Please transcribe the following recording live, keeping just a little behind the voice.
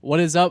What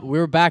is up?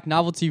 We're back.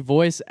 Novelty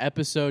Voice,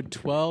 episode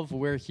 12.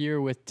 We're here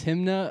with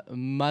Timna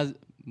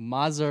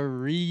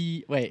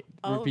Mazari. Wait,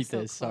 repeat so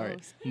this. Sorry.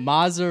 close.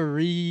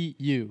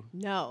 Mazariu.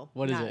 No.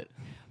 What is it?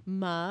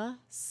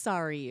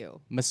 Masariu.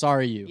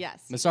 Masariu.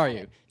 Yes, you Masariu.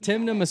 got it.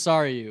 Timna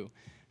Masariu.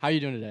 How are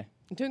you doing today?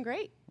 I'm doing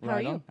great. How Right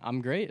are you? on.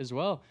 I'm great as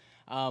well.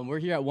 We're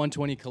here at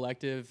 120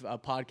 Collective, a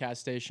podcast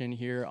station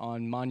here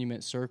on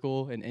Monument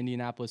Circle in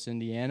Indianapolis,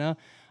 Indiana.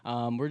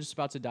 We're just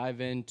about to dive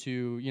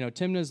into,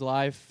 Timna's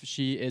life.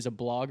 She is a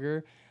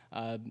blogger,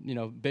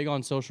 big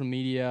on social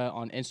media,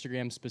 on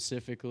Instagram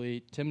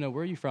specifically. Timna,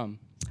 where are you from?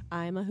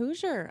 I'm a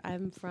Hoosier.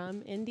 I'm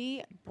from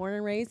Indy, born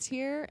and raised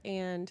here,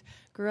 and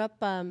grew up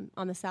on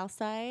the south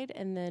side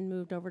and then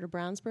moved over to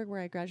Brownsburg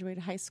where I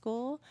graduated high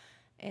school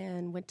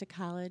and went to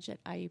college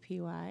at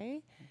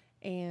IUPUI.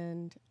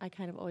 And I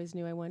kind of always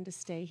knew I wanted to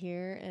stay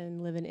here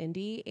and live in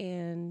Indy,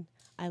 and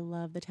I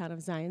love the town of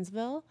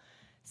Zionsville.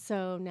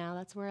 So now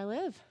that's where I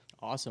live.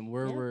 Awesome.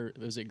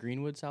 Was it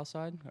Greenwood,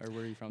 Southside, or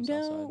where are you from,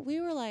 No, Southside?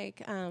 we were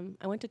like,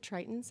 I went to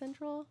Triton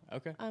Central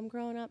Okay.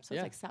 growing up, so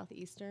Yeah. it's like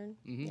southeastern.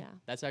 Mhm. Yeah.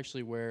 That's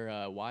actually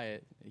where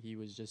Wyatt, he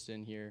was just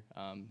in here.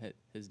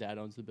 His dad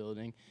owns the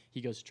building.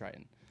 He goes to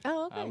Triton.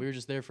 Oh, okay. We were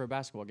just there for a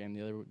basketball game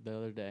the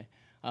other day.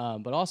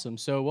 But awesome.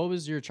 So what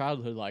was your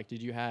childhood like?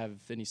 Did you have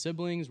any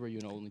siblings? Were you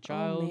an only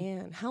child? Oh,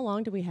 man. How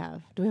long do we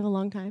have? Do we have a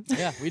long time?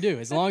 Yeah, we do.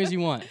 As long as you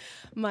want.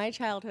 My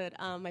childhood,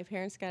 my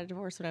parents got a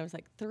divorce when I was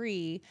like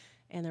 3,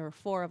 and there were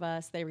 4 of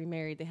us. They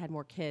remarried. They had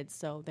more kids.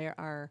 So there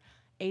are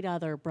 8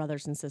 other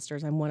brothers and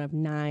sisters. I'm one of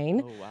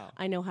 9. Oh, wow.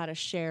 I know how to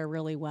share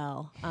really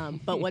well.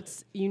 But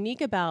what's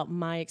unique about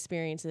my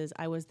experience is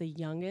I was the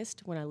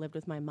youngest when I lived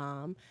with my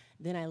mom.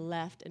 Then I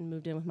left and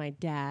moved in with my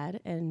dad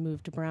and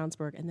moved to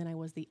Brownsburg. And then I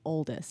was the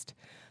oldest.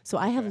 So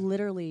I have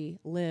literally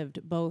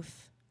lived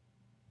both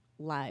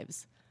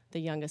lives, the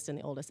youngest and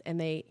the oldest. And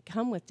they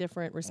come with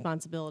different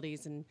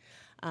responsibilities, and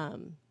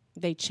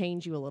they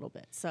change you a little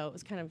bit. So it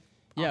was kind of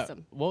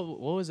awesome. What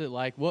was it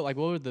like? What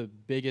were the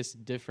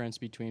biggest difference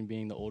between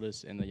being the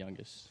oldest and the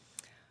youngest?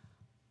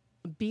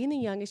 Being the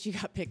youngest, you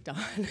got picked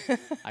on.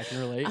 I can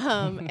relate.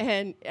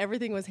 And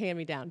everything was hand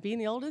me down. Being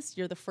the oldest,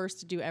 you're the first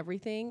to do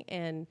everything.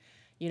 And,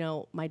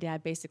 my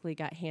dad basically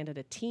got handed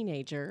a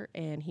teenager,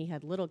 and he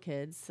had little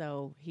kids,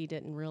 so he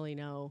didn't really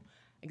know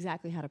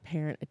exactly how to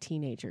parent a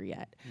teenager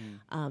yet.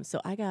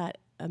 So I got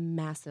a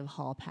massive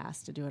hall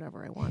pass to do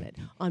whatever I wanted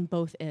on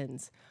both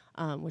ends,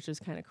 which was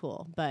kind of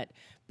cool. But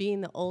being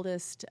the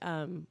oldest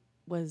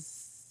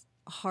was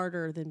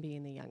harder than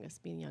being the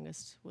youngest. Being the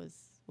youngest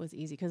was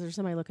easy because there's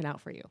somebody looking out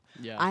for you.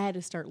 Yeah. I had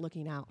to start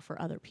looking out for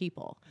other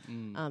people.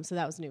 So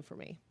that was new for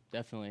me.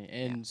 Definitely.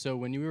 And so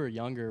when you were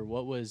younger,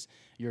 what was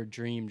your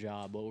dream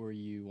job? What were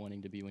you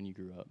wanting to be when you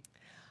grew up?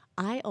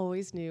 I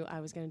always knew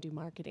I was going to do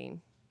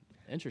marketing.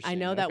 Interesting. I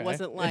know that Okay.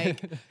 wasn't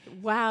like,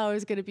 wow, I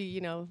was going to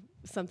be,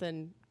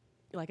 something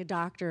like a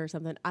doctor or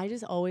something. I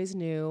just always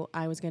knew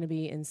I was going to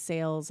be in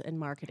sales and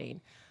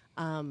marketing.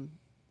 A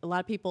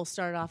lot of people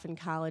started off in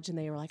college and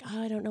they were like,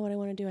 oh, I don't know what I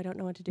want to do. I don't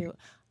know what to do.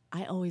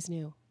 I always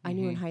knew. I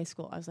knew in high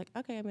school. I was like,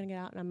 okay, I'm going to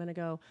get out and I'm going to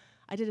go.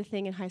 I did a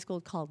thing in high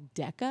school called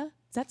DECA.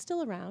 Is that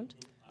still around?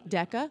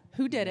 DECA?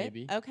 Who did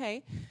Maybe. it?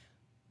 Okay.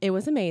 It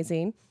was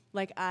amazing.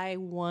 Like, I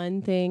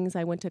won things.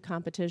 I went to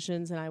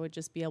competitions, and I would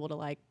just be able to,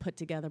 like, put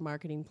together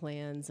marketing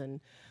plans,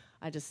 and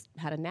I just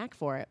had a knack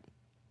for it.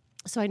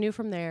 So I knew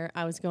from there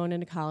I was going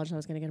into college and I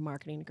was going to get a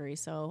marketing degree.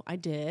 So I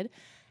did.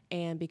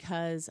 And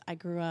because I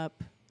grew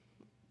up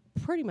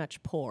pretty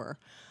much poor,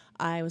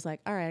 I was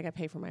like, all right, I got to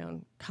pay for my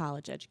own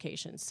college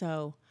education.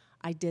 So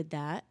I did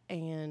that,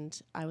 and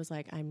I was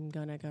like, I'm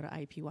going to go to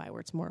IUPUI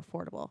where it's more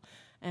affordable.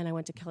 And I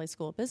went to Kelley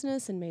School of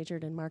Business and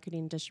majored in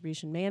marketing,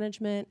 distribution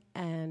management,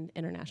 and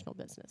international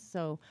business.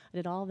 So I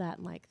did all that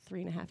in like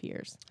 3.5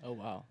 years. Oh,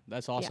 wow.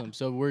 That's awesome. Yeah.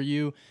 So were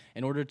you,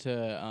 in order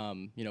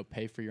to,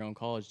 pay for your own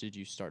college, did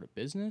you start a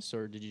business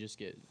or did you just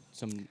get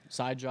some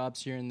side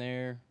jobs here and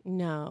there?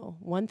 No.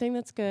 One thing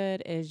that's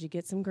good is you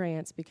get some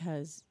grants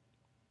because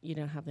you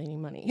don't have any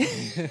money.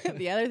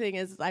 The other thing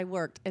is I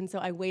worked, and so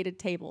I waited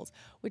tables,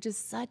 which is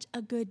such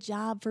a good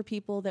job for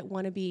people that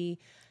want to be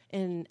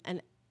in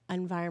an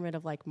environment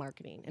of like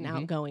marketing and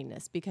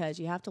outgoingness, because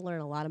you have to learn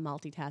a lot of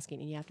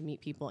multitasking, and you have to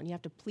meet people, and you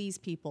have to please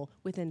people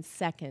within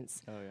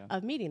seconds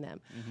of meeting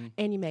them,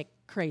 and you make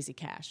crazy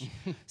cash.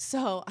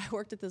 So I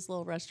worked at this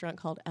little restaurant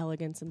called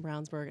Elegance in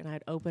Brownsburg, and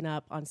I'd open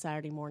up on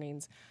Saturday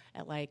mornings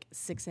at like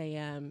 6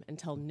 a.m.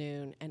 until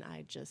noon, and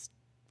I just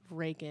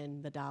rake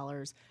in the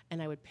dollars,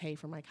 and I would pay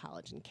for my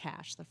college in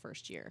cash the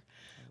first year,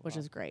 which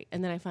was great.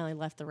 And then I finally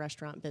left the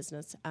restaurant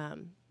business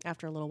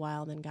after a little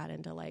while, and then got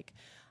into like,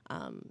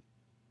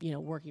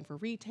 working for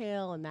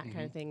retail and that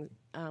kind of thing,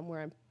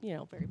 where I'm,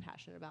 very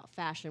passionate about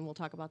fashion. We'll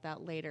talk about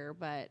that later.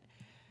 But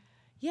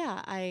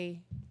yeah, I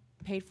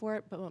paid for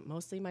it, but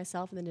mostly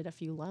myself, and then did a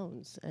few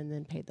loans and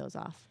then paid those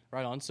off.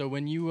 Right on. So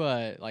when you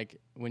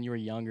when you were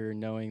younger,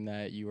 knowing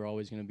that you were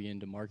always going to be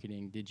into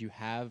marketing, did you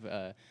have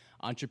a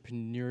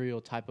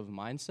entrepreneurial type of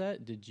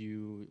mindset? Did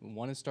you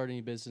want to start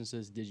any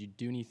businesses? Did you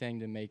do anything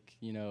to make,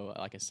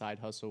 like a side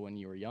hustle when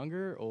you were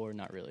younger, or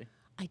not really?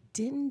 I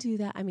didn't do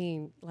that. I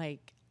mean,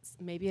 like,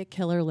 maybe a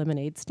killer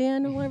lemonade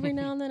stand every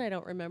now and then. I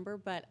don't remember,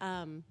 but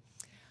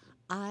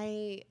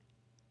I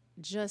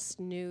just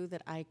knew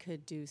that I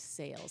could do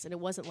sales, and it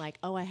wasn't like,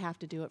 oh, I have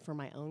to do it for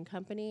my own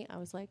company. I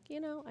was like,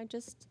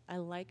 I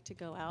like to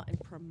go out and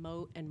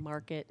promote and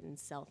market and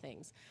sell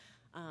things.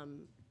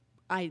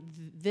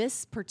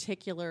 This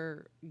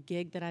particular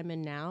gig that I'm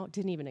in now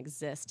didn't even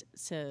exist.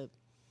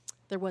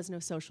 There was no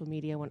social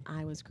media when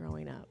I was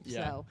growing up.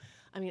 Yeah. So,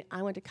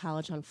 I went to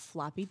college on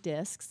floppy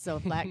disks, so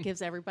if that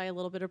gives everybody a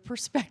little bit of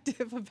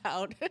perspective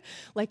about,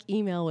 like,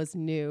 email was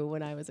new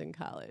when I was in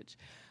college.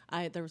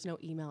 There was no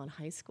email in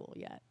high school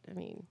yet.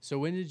 So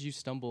when did you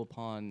stumble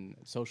upon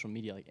social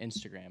media, like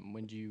Instagram?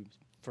 When did you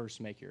first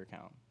make your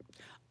account?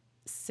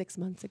 6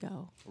 months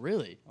ago.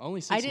 Really?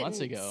 Only 6 months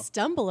ago? I didn't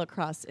stumble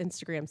across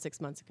Instagram 6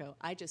 months ago.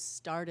 I just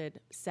started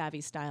Savvy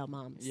Style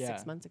Mom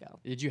 6 months ago.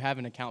 Did you have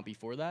an account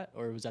before that,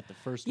 or was that the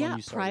first one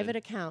you started? Yeah, private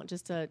account,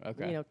 just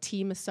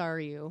T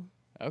Masariu.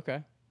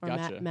 Okay. Or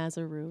gotcha.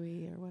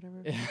 Mazarui or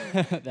whatever.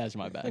 That's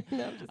my bad.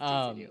 No, I'm just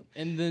teasing you.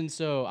 And then,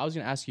 so I was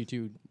going to ask you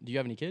too, do you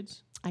have any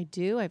kids? I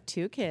do. I have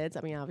 2 kids.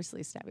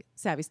 Obviously,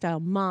 Savvy Style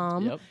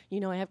Mom.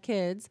 Yep. I have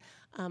kids.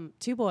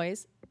 2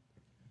 boys,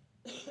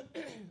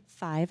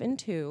 5 and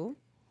 2.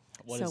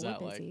 What is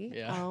that like?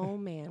 Yeah. Oh,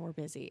 man, we're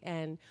busy.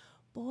 And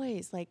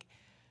boys,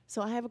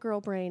 so I have a girl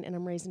brain, and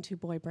I'm raising 2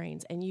 boy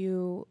brains. And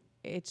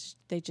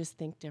they just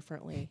think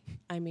differently.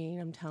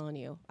 I'm telling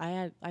you.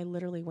 I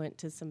literally went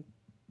to some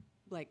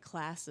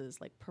classes,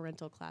 like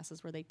parental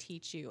classes, where they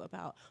teach you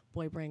about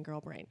boy brain,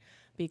 girl brain,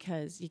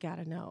 because you got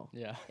to know.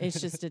 Yeah.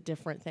 It's just a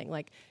different thing.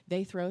 Like,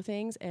 they throw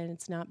things, and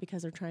it's not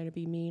because they're trying to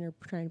be mean or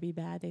trying to be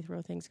bad. They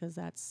throw things because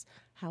that's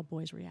how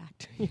boys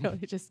react.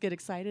 They just get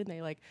excited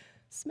and they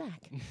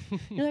smack.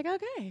 You're like,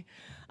 okay.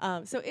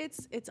 So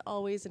it's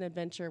always an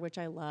adventure, which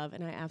I love,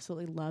 and I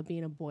absolutely love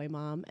being a boy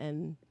mom,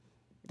 and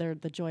they're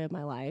the joy of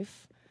my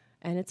life,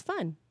 and it's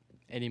fun.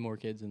 Any more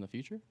kids in the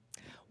future?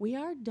 We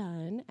are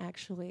done,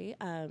 actually.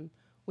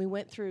 We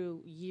went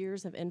through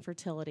years of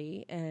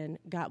infertility and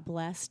got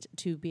blessed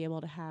to be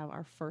able to have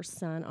our first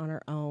son on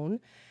our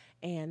own,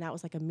 and that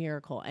was like a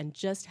miracle. And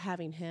just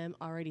having him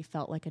already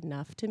felt like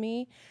enough to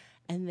me.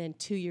 And then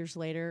 2 years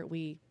later,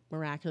 we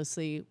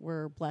miraculously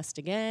were blessed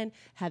again,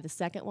 had the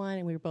second one,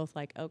 and we were both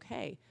like,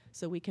 okay,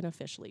 so we can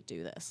officially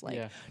do this.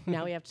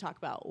 Now we have to talk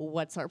about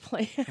what's our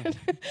plan.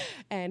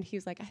 And he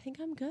was like, I think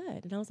I'm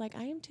good. And I was like,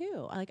 I am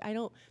too.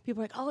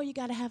 People are like, oh, you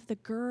got to have the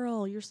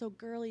girl. You're so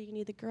girly. You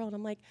need the girl. And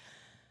I'm like,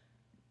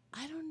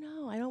 I don't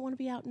know. I don't want to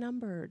be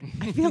outnumbered.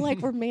 I feel like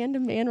we're man to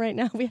man right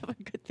now. We have a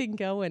good thing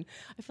going.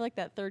 I feel like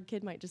that third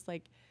kid might just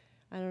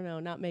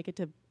not make it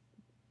to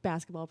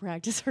basketball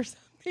practice or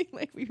something.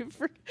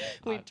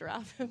 We'd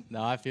drop him.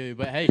 No, I feel you.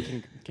 But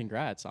hey,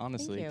 congrats,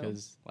 honestly,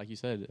 because like you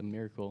said, a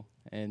miracle.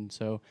 And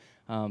so,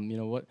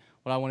 what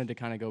I wanted to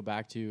kind of go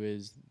back to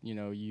is,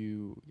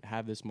 you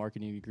have this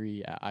marketing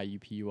degree at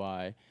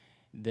IUPUI.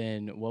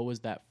 Then what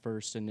was that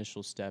first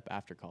initial step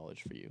after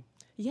college for you?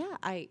 Yeah,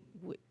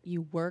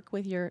 you work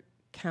with your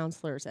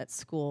counselors at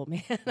school,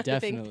 man.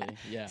 Definitely,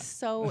 yeah.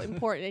 So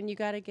important, and you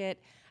got to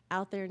get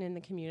out there and in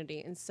the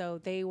community. And so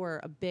they were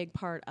a big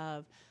part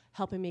of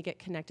helping me get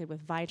connected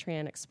with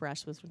Vitran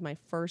Express, which was my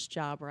first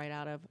job right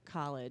out of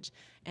college.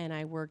 And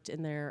I worked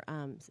in their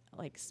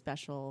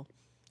special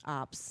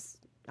ops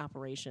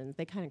operations.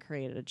 They kind of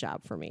created a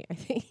job for me, I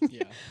think.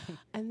 Yeah.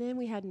 And then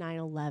we had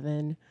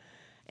 9/11,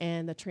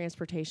 and the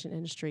transportation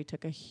industry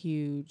took a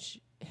huge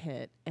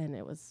hit, and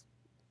it was,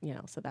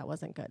 so that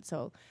wasn't good.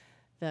 So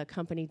the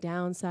company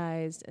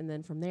downsized, and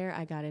then from there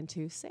I got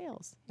into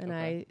sales, and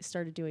I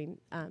started doing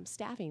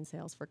staffing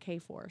sales for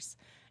Kforce,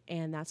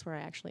 and that's where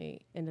I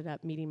actually ended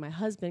up meeting my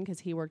husband, because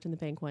he worked in the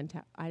Bank One.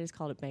 I just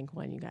called it Bank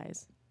One, you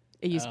guys.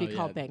 It used to be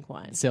called Bank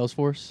One.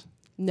 Salesforce?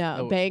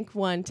 No, Bank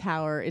One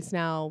Tower. It's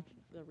now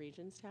the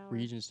Regions Tower.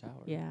 Regions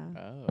Tower. Yeah.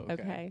 Oh,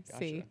 okay. Gotcha.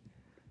 See.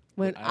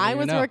 When I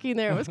was working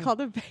there, it was called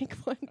the Bank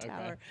One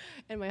Tower,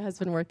 and my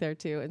husband worked there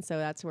too, and so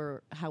that's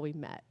how we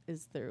met,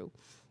 is through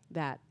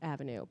that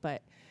avenue.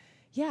 But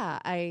yeah,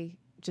 I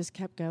just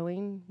kept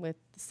going with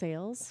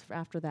sales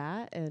after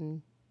that,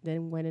 and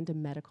then went into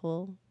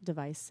medical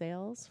device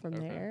sales from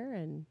there,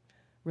 and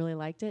really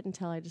liked it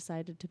until I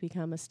decided to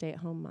become a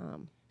stay-at-home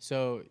mom.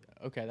 So,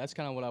 that's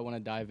kind of what I want to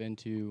dive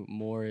into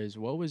more is,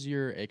 what was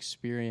your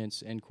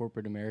experience in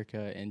corporate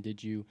America, and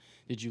did you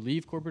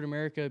leave corporate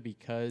America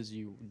because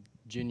you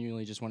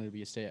genuinely just wanted to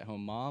be a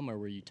stay-at-home mom, or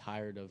were you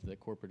tired of the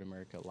corporate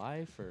America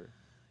life, or?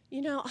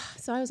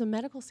 So I was a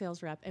medical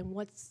sales rep, and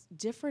what's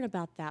different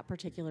about that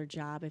particular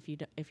job, if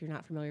you're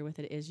not familiar with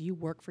it, is you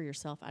work for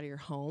yourself out of your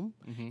home,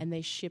 and they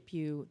ship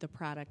you the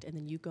product, and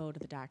then you go to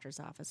the doctor's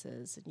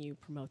offices and you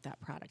promote that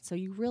product. So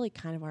you really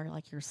kind of are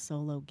like your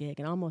solo gig,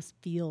 and almost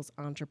feels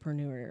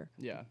entrepreneurial.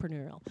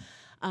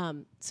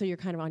 So you're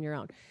kind of on your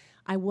own.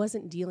 I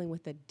wasn't dealing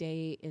with the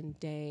day in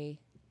day,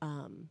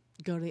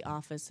 go to the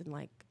office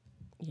and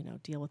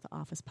deal with the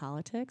office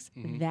politics.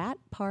 That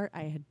part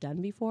I had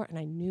done before, and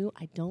I knew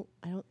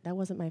that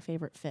wasn't my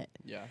favorite fit.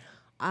 Yeah.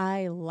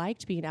 I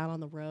liked being out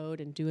on the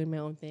road and doing my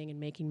own thing and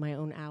making my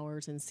own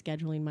hours and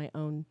scheduling my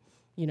own,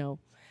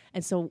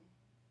 and so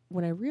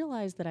when I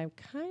realized that I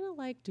kind of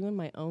like doing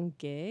my own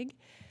gig,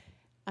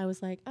 I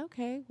was like,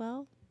 okay,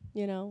 well,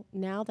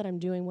 now that I'm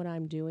doing what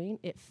I'm doing,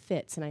 it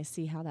fits, and I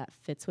see how that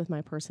fits with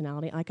my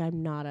personality. Like,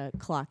 I'm not a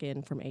clock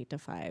in from 8 to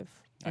 5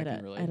 at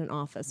an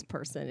office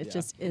person. It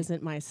just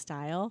isn't my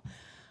style.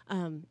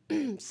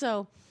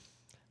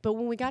 But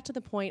when we got to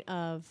the point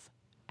of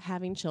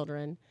having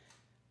children,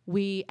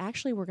 we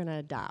actually were going to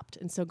adopt.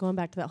 And so going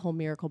back to that whole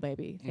miracle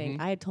baby thing,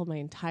 I had told my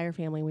entire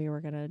family we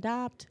were going to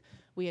adopt.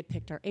 We had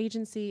picked our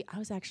agency. I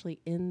was actually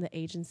in the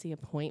agency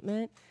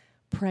appointment,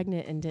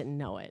 pregnant, and didn't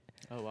know it.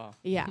 Oh, wow.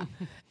 Yeah.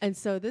 And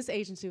so this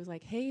agency was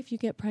like, hey, if you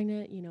get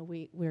pregnant,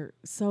 we're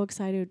so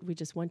excited. We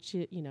just want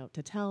you,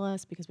 to tell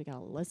us, because we got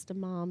a list of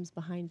moms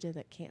behind you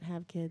that can't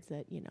have kids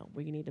that,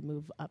 we need to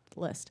move up the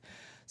list.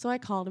 So I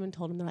called them and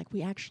told them, they're like,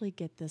 we actually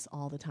get this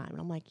all the time. And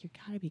I'm like, you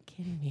gotta be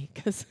kidding me,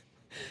 because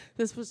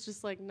this was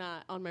just like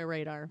not on my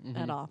radar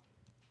at all.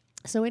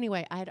 So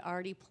anyway, I had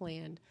already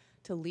planned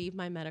to leave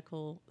my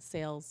medical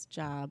sales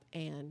job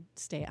and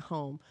stay at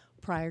home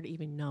prior to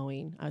even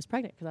knowing I was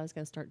pregnant, because I was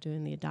going to start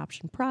doing the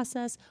adoption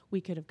process.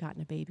 We could have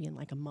gotten a baby in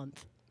like a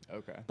month.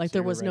 Okay. Like so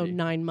there was ready.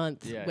 no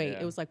 9-month wait.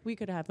 Yeah. It was like we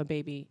could have a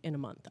baby in a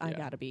month. I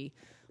got to be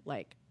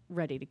like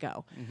ready to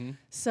go. Mm-hmm.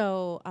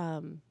 So,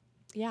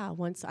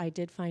 once I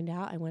did find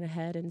out, I went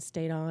ahead and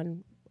stayed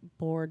on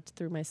board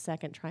through my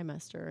second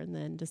trimester, and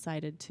then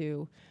decided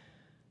to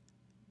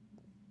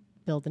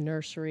build the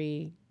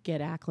nursery,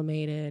 get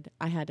acclimated.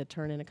 I had to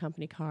turn in a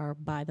company car,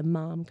 buy the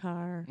mom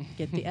car,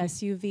 get the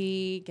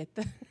SUV, get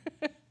the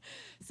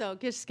so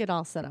just get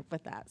all set up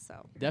with that.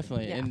 So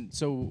definitely. Yeah. And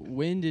so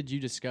when did you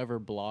discover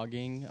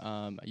blogging?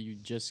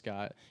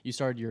 You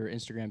started your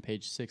Instagram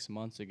page 6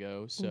 months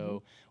ago.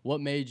 So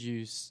what made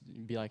you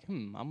be like,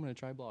 I'm going to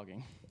try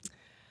blogging?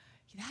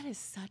 That is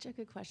such a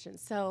good question.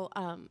 So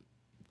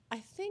I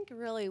think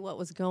really what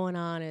was going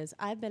on is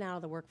I've been out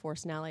of the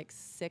workforce now like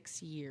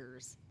 6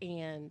 years.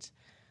 And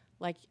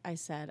like I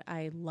said,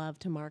 I love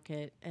to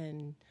market,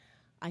 and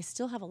I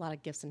still have a lot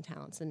of gifts and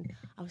talents. And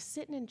I was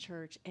sitting in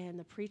church, and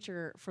the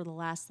preacher for the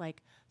last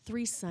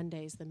 3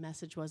 Sundays, the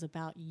message was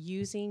about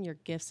using your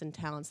gifts and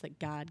talents that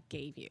God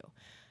gave you.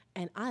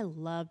 And I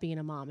love being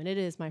a mom, and it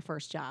is my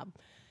first job,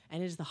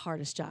 and it is the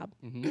hardest job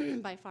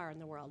by far in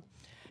the world.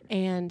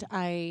 And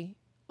I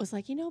was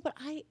like, but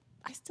I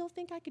still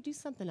think I could do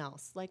something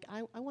else. Like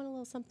I want a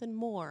little something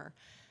more.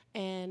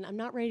 And I'm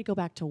not ready to go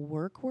back to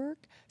work.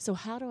 So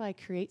how do I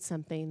create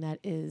something that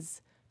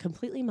is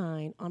completely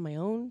mine on my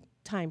own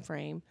time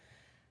frame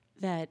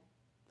that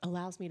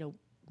allows me to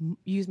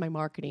use my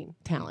marketing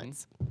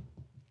talents?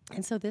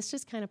 And so this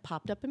just kind of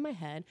popped up in my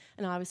head.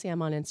 And obviously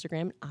I'm on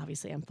Instagram. And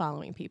obviously I'm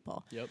following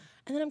people. Yep.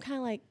 And then I'm kind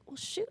of like, well,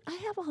 shoot, I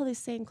have all these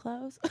same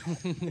clothes.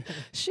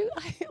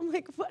 I'm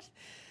like, what?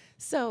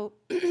 So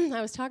I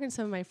was talking to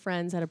some of my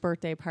friends at a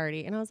birthday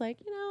party, and I was like,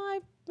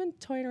 I've been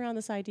toying around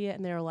this idea,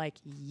 and they were like,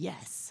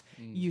 yes,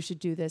 you should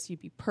do this.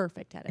 You'd be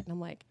perfect at it. And I'm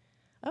like,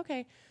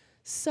 okay.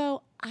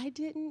 So I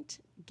didn't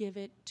give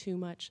it too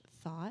much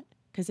thought,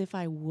 because if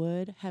I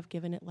would have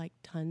given it like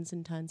tons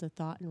and tons of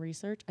thought and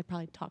research, I'd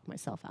probably talk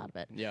myself out of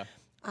it. Yeah.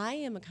 I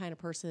am a kind of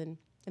person,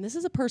 and this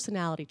is a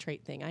personality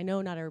trait thing. I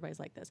know not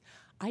everybody's like this.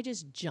 I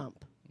just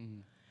jump.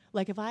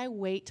 Like if I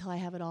wait till I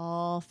have it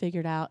all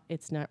figured out,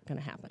 it's not going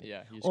to happen.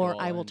 Yeah. Or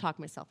I will talk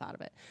myself out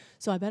of it.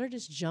 So I better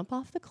just jump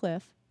off the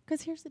cliff,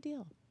 because here's the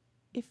deal.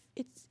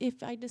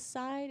 If I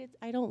decide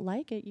I don't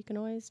like it, you can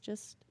always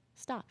just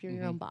stop. You're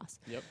your own boss.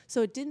 Yep.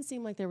 So it didn't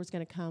seem like there was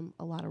going to come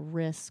a lot of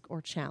risk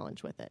or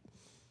challenge with it.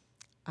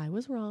 I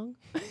was wrong.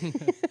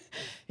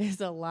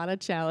 There's a lot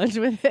of challenge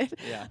with it.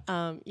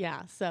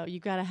 Yeah. So you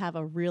got to have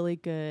a really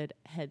good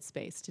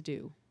headspace to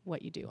do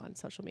what you do on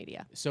social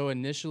media. So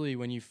initially,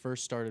 when you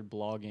first started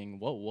blogging,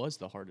 what was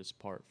the hardest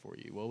part for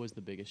you? What was the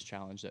biggest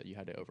challenge that you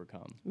had to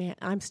overcome? Man,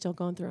 I'm still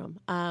going through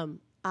them.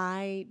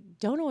 I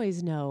don't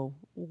always know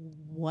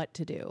what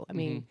to do. I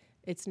mean,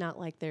 it's not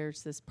like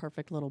there's this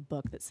perfect little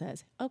book that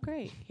says, oh,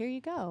 great, here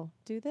you go.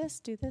 Do this,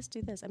 do this,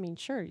 do this. I mean,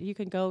 sure, you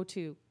can go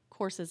to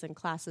courses and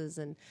classes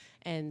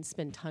and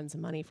spend tons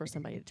of money for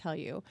somebody to tell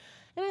you.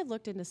 And I've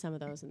looked into some of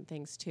those and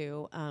things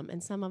too.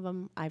 And some of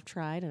them I've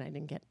tried and I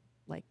didn't get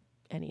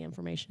any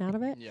information out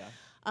of it. Yeah.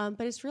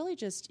 But it's really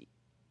just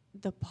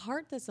the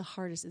part that's the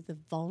hardest is the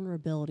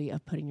vulnerability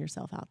of putting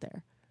yourself out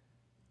there.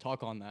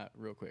 Talk on that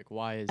real quick.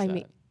 Why is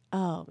that?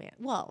 Oh man.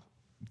 Well,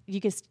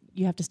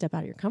 you have to step out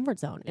of your comfort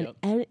zone. Yep.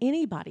 And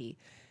anybody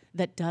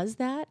that does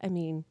that, I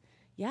mean,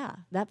 yeah,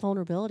 that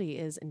vulnerability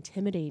is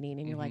intimidating.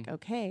 And you're like,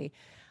 okay,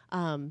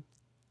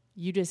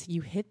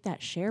 you hit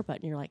that share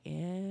button. You're like,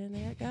 and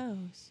there it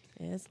goes.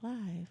 It's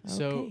live. Okay.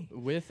 So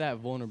with that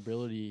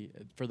vulnerability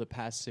for the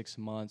past 6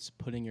 months,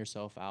 putting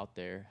yourself out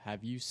there,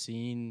 have you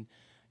seen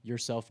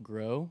yourself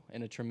grow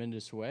in a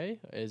tremendous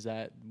way? Is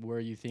that where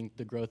you think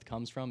the growth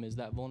comes from? Is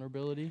that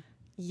vulnerability?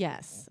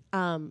 Yes.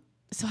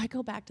 So I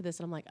go back to this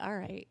and I'm like, all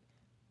right,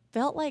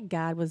 felt like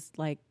God was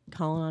like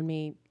calling on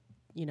me,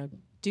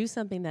 do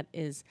something that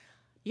is,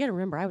 you got to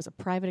remember, I was a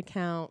private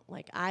account.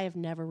 Like I have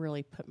never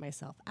really put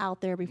myself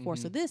out there before.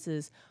 So this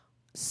is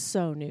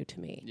so new to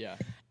me. Yeah.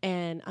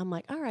 And I'm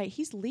like, all right,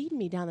 he's leading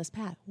me down this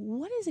path.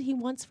 What is it he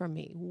wants from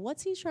me?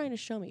 What's he trying to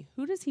show me?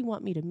 Who does he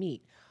want me to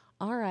meet?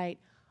 All right,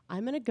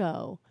 I'm going to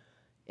go.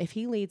 If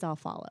he leads, I'll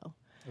follow.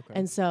 Okay.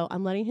 And so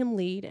I'm letting him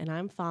lead and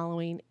I'm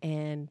following,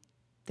 and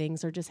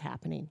things are just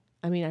happening.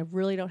 I mean, I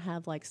really don't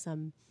have like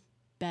some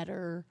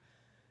better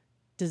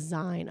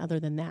design other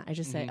than that. I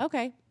just say,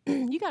 okay,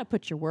 you got to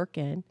put your work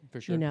in,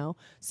 For sure. you know?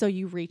 So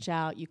you reach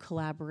out, you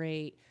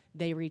collaborate,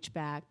 they reach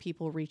back,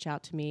 people reach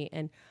out to me,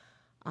 and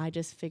I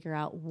just figure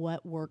out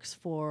what works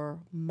for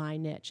my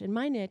niche. And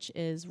my niche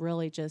is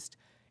really just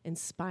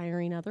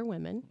inspiring other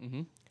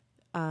women.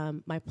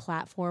 My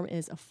platform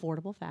is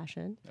affordable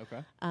fashion.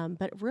 Okay.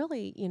 But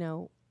really, you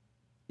know,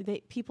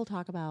 people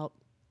talk about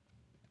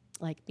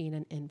like being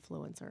an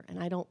influencer,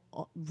 and I don't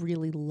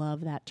really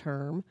love that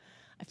term.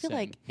 I feel Same.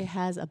 like it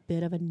has a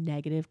bit of a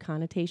negative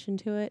connotation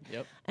to it.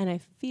 Yep. And I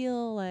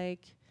feel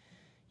like,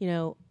 you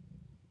know,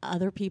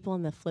 other people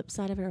on the flip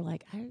side of it are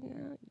like, I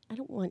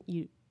don't want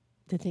you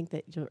to think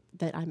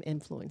that I'm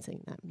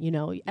influencing them. You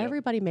know,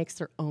 everybody makes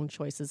their own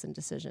choices and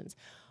decisions.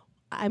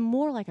 I'm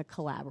more like a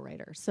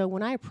collaborator. So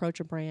when I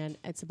approach a brand,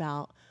 it's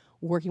about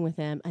working with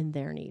them and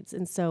their needs.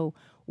 And so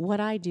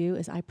what I do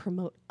is I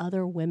promote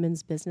other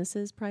women's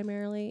businesses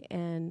primarily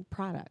and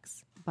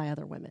products by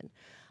other women.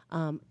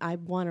 I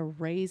want to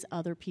raise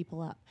other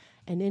people up.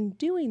 And in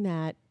doing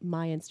that,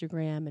 my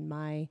Instagram and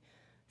my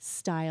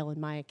style and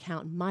my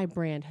account, and my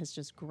brand has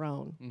just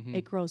grown.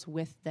 It grows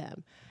with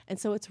them. And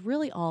so it's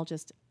really all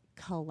just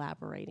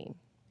collaborating.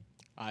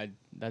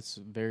 That's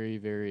very,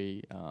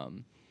 very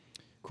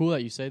cool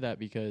that you say that,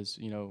 because,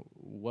 you know,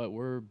 what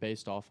we're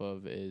based off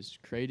of is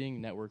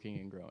creating,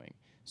 networking, and growing.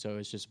 So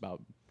it's just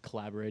about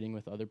collaborating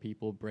with other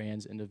people,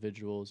 brands,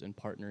 individuals, and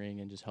partnering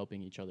and just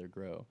helping each other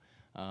grow.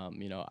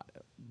 You know,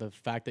 the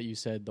fact that you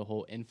said the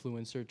whole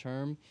influencer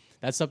term,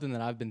 that's something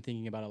that I've been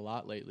thinking about a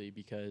lot lately,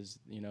 because,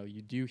 you know,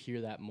 you do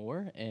hear that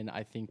more. And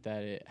I think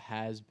that it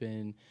has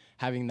been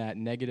having that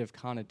negative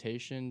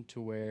connotation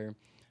to where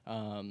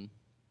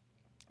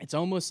it's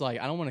almost like,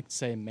 I don't want to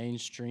say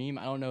mainstream,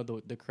 I don't know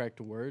the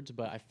correct words,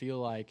 but I feel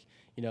like,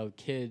 you know,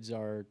 kids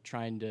are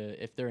trying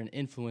to, if they're an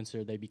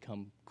influencer, they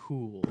become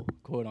cool,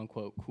 quote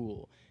unquote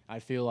cool. I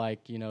feel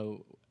like, you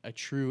know, a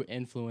true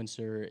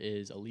influencer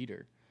is a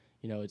leader.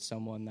 You know, it's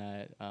someone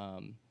that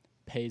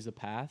pays a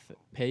path,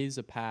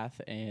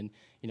 and,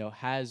 you know,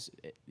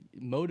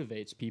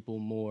 motivates people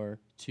more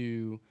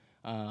to,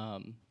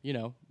 you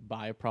know,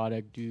 buy a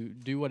product,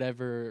 do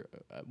whatever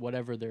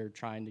they're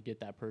trying to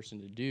get that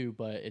person to do,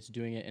 but it's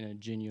doing it in a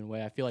genuine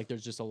way. I feel like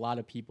there's just a lot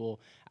of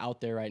people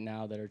out there right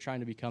now that are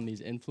trying to become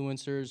these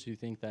influencers who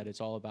think that it's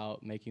all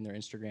about making their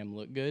Instagram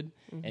look good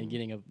and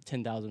getting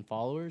 10,000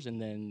 followers, and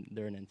then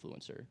they're an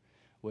influencer,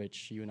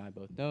 which you and I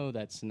both know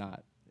that's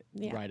not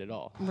right at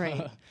all.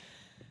 Right.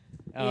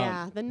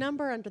 Yeah, the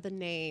number under the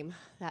name,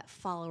 that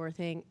follower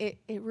thing, it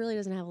really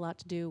doesn't have a lot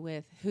to do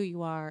with who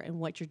you are and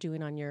what you're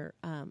doing on your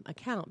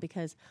account,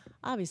 because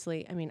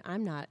obviously, I mean,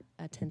 I'm not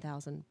a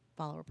 10,000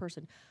 follower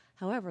person.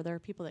 However, there are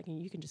people that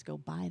you can just go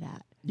buy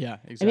that. Yeah,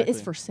 exactly. I mean,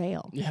 it's for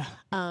sale. Yeah.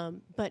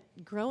 But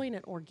growing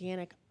an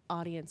organic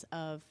audience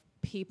of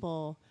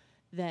people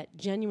that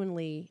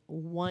genuinely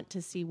want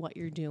to see what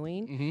you're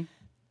doing,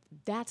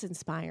 that's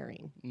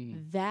inspiring.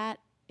 That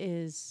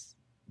is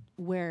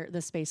where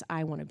the space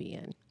I want to be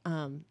in.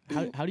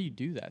 How do you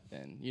do that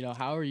then? You know,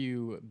 how are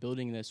you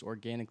building this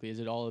organically? Is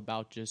it all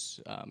about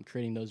just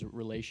creating those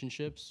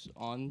relationships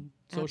on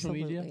social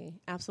media?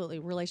 Absolutely.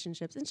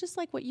 Relationships. It's just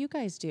like what you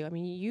guys do. I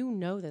mean, you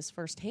know this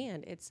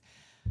firsthand. It's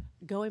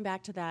going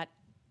back to that,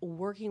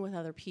 working with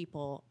other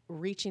people,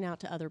 reaching out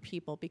to other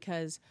people,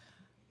 because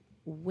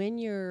when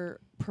you're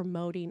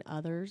promoting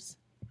others,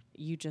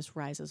 you just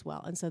rise as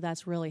well. And so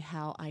that's really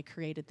how I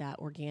created that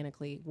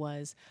organically,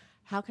 was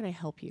how can I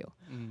help you?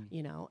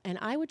 You know, and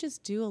I would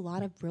just do a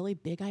lot of really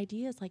big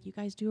ideas like you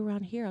guys do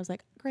around here. I was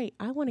like, great,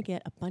 I want to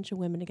get a bunch of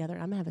women together. I'm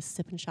going to have a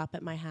sip and shop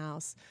at my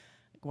house.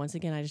 Once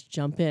again, I just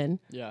jump in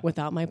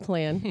without my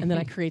plan, and then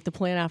I create the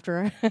plan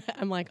after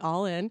I'm like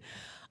all in.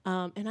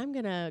 And I'm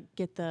going to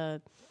get the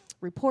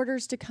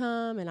reporters to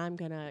come, and I'm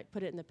going to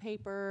put it in the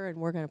paper, and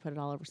we're going to put it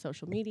all over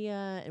social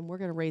media, and we're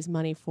going to raise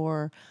money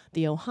for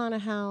the Ohana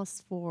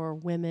House for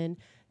women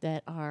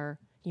that are,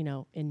 you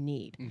know, in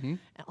need. And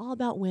all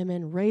about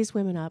women, raise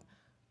women up.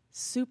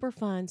 Super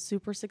fun,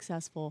 super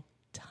successful,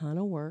 ton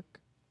of work,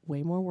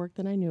 way more work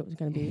than I knew it was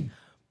going to be.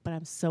 But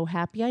I'm so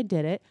happy I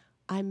did it.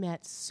 I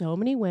met so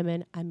many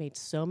women. I made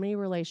so many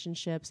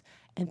relationships,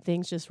 and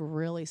things just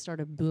really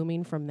started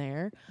booming from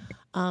there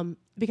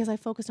because I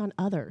focused on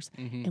others.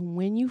 And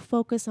when you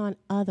focus on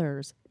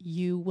others,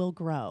 you will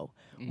grow.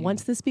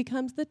 Once this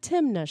becomes the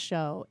Timna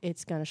show,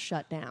 it's going to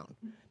shut down.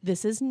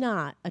 This is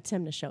not a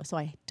Timna show. So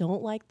I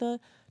don't like the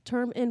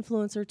term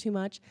influencer too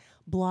much.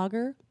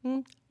 Blogger,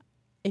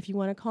 if you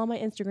want to call my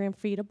Instagram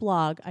feed a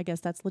blog, I guess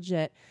that's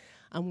legit.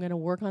 I'm going to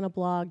work on a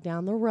blog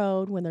down the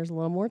road when there's a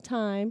little more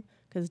time,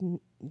 because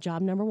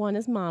job number one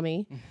is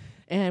mommy,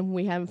 and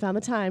we haven't found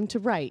the time to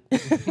write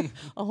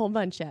a whole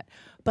bunch yet.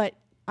 But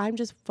I'm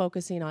just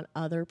focusing on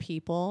other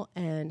people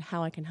and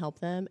how I can help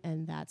them,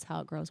 and that's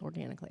how it grows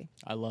organically.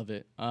 I love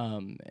it.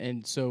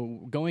 And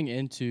so going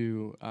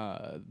into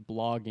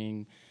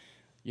blogging,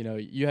 you know,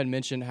 you had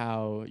mentioned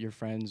how your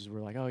friends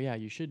were like, "Oh yeah,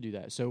 you should do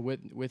that." So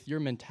with your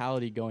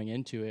mentality going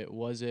into it,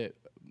 was it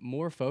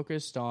more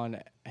focused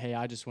on, "Hey,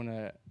 I just want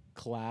to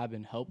collab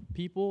and help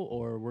people,"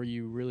 or were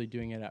you really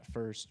doing it at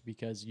first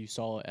because you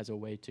saw it as a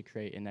way to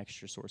create an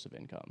extra source of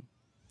income?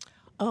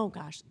 Oh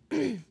gosh.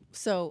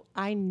 So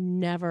I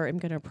never am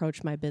going to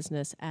approach my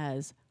business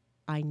as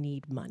I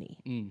need money.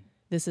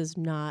 This is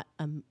not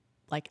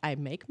like I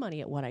make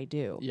money at what I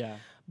do. Yeah.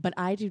 But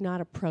I do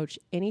not approach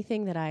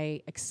anything that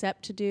I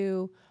accept to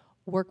do,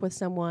 work with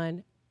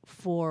someone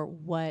for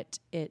what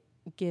it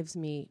gives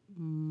me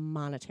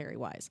monetary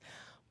wise.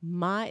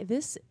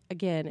 This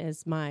again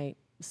is my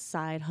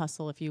side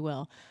hustle, if you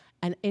will.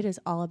 And it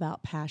is all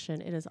about passion.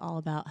 It is all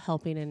about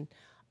helping in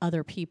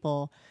other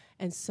people.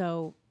 And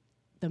so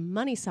the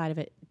money side of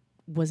it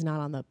was not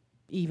on the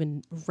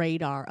even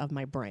radar of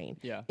my brain.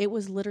 Yeah. It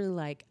was literally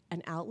like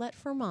an outlet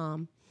for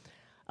mom,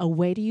 a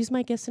way to use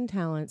my gifts and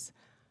talents,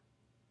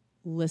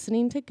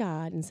 listening to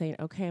God and saying,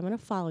 okay, I'm going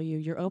to follow you.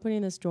 You're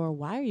opening this door.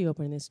 Why are you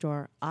opening this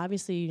door?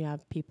 Obviously, you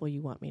have people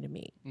you want me to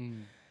meet.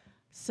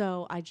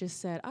 So I just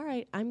said, all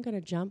right, I'm going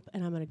to jump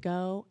and I'm going to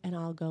go, and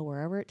I'll go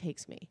wherever it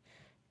takes me.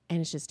 And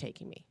it's just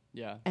taking me.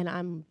 Yeah. And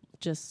I'm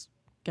just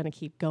going to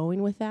keep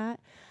going with that.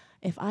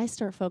 If I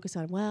start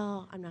focusing on,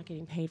 well, I'm not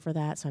getting paid for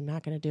that, so I'm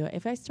not going to do it.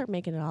 If I start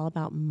making it all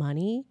about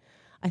money,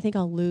 I think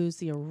I'll lose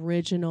the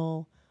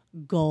original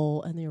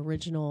goal and the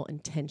original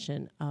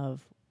intention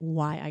of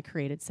why I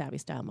created Savvy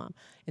Style Mom.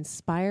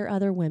 Inspire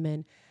other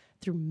women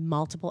through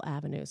multiple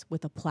avenues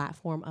with a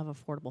platform of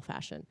affordable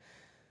fashion.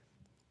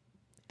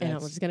 And I'm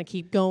just going to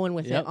keep going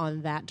with it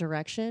on that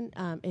direction.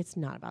 It's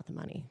not about the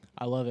money.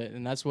 I love it.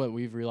 And that's what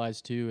we've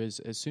realized too, is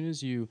as soon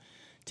as you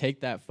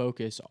take that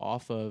focus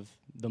off of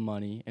the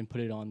money and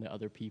put it on the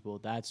other people,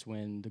 that's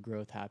when the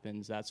growth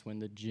happens. That's when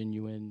the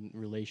genuine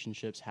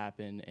relationships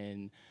happen.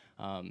 And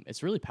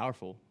it's really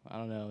powerful. I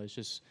don't know. It's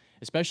just,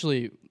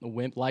 especially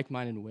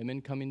like-minded women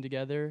coming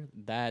together,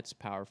 that's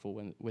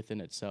powerful within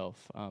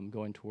itself,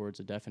 going towards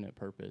a definite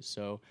purpose.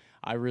 So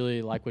I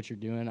really like what you're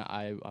doing.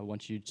 I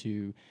want you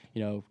to,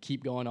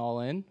 keep going all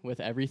in with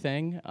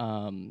everything.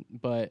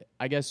 But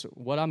I guess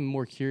what I'm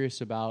more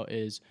curious about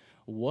is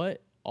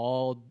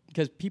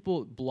because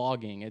people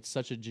blogging, it's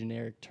such a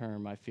generic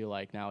term, I feel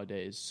like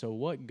nowadays. So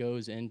what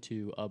goes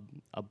into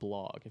a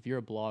blog? If you're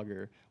a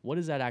blogger, what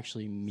does that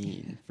actually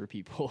mean for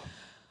people?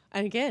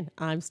 And again,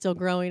 I'm still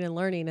growing and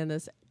learning in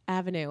this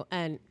avenue.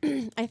 And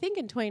I think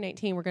in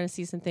 2019, we're going to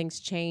see some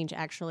things change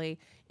actually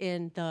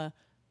in the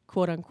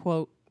quote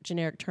unquote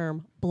generic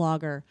term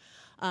blogger.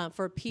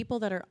 For people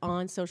that are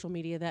on social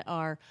media that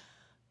are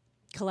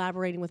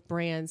collaborating with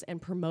brands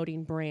and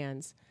promoting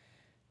brands,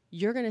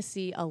 you're going to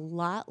see a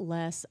lot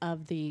less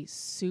of the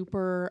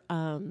super,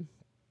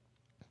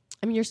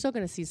 you're still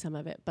going to see some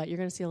of it, but you're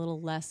going to see a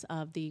little less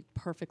of the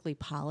perfectly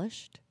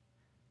polished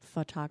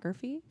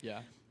photography.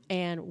 Yeah.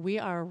 And we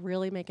are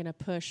really making a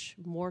push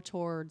more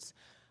towards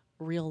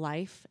real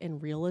life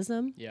and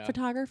realism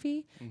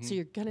photography. Mm-hmm. So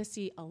you're going to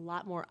see a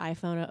lot more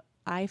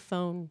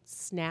iPhone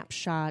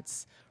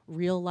snapshots,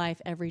 real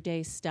life,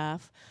 everyday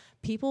stuff.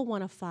 People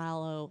want to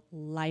follow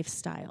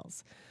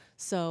lifestyles.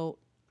 So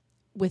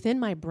within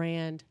my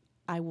brand,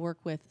 I work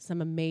with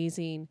some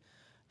amazing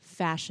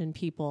fashion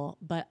people,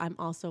 but I'm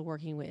also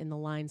working in the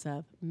lines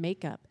of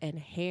makeup and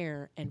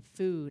hair and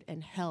food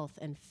and health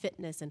and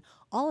fitness and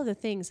all of the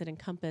things that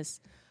encompass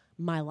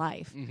my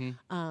life.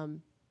 Mm-hmm.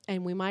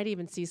 And we might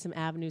even see some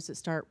avenues that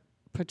start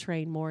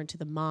portraying more into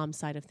the mom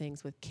side of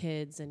things with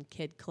kids and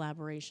kid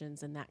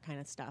collaborations and that kind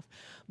of stuff.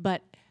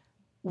 But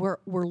we're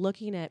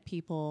looking at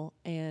people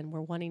and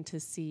we're wanting to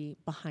see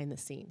behind the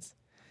scenes.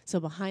 So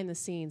behind the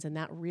scenes and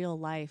that real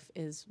life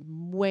is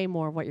way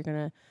more of what you're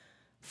going to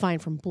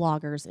find from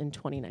bloggers in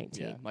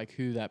 2019. Yeah, like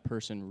who that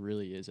person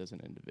really is as an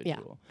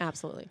individual. Yeah,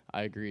 absolutely.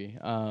 I agree.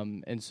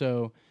 And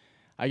so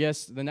I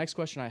guess the next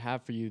question I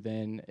have for you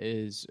then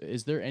is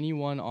there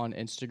anyone on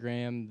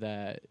Instagram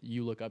that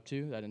you look up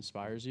to that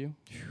inspires you?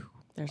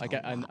 There's like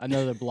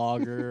another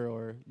blogger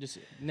or just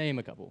name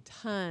a couple.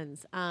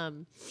 Tons.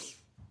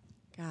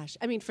 Gosh,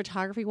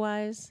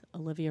 photography-wise,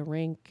 Olivia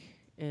Rink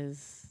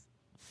is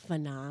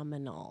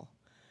phenomenal.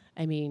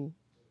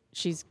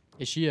 Is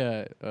she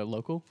a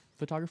local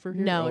photographer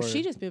here? No,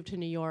 she just moved to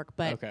New York.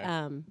 But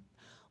okay.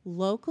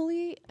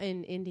 Locally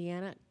in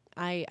Indiana,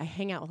 I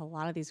hang out with a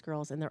lot of these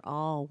girls, and they're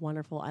all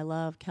wonderful. I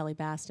love Kelly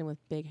Baston with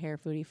Big Hair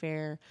Foodie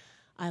Fair.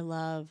 I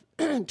love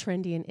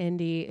Trendy and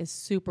Indie is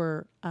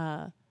super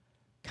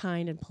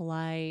kind and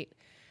polite,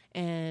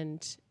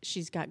 and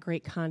she's got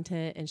great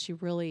content, and she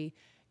really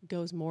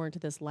goes more into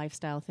this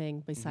lifestyle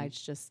thing besides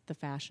just the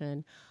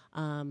fashion.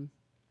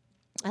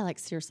 I like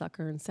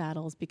Searsucker and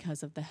Saddles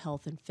because of the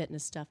health and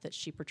fitness stuff that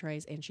she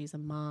portrays, and she's a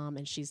mom,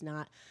 and she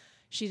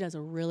does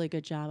a really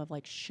good job of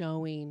like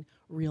showing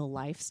real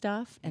life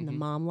stuff and the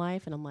mom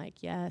life, and I'm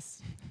like,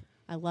 yes,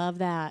 I love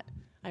that.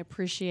 I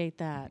appreciate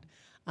that.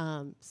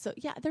 So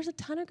yeah, there's a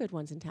ton of good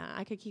ones in town.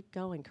 I could keep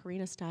going.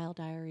 Karina Style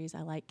Diaries.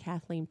 I like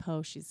Kathleen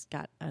Post. She's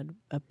got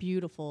a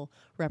beautiful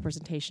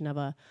representation of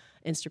a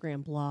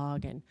Instagram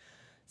blog. And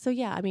so,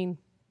 yeah, I mean,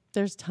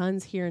 there's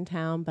tons here in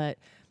town, but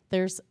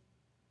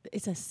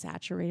it's a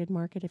saturated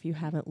market if you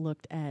haven't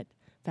looked at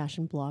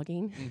fashion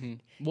blogging.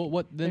 Mm-hmm. Well,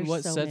 what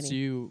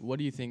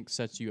do you think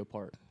sets you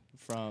apart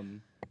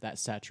from that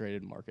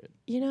saturated market?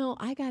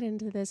 I got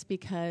into this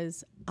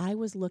because I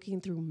was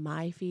looking through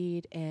my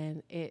feed,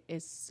 and it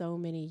is so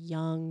many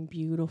young,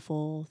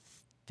 beautiful,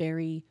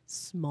 very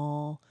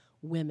small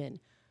women.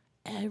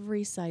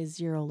 Every size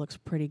 0 looks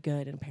pretty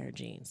good in a pair of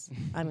jeans.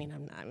 I mean,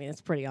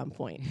 it's pretty on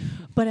point.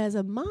 But as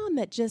a mom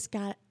that just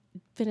got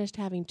finished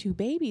having 2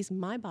 babies,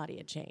 my body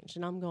had changed,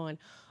 and I'm going,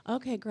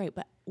 okay, great,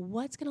 but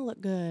what's going to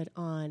look good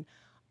on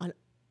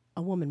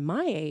a woman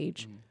my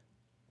age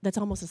that's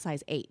almost a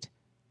size 8,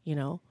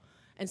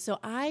 And so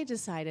I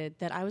decided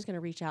that I was going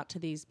to reach out to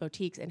these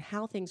boutiques, and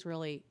how things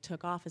really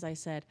took off is I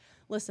said,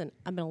 listen,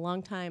 I've been a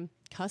long time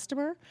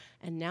customer,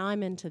 and now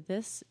I'm into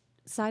this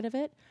side of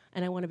it,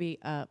 and I want to be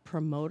a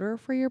promoter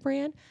for your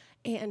brand,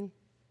 and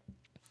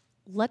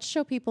let's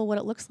show people what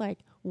it looks like.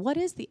 What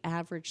is the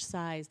average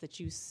size that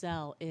you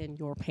sell in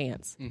your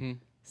pants?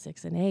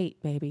 6 and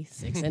 8, baby,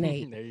 6 and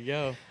 8. There you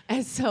go.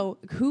 And so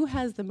who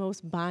has the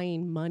most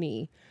buying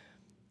money?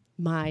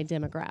 My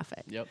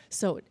demographic. Yep.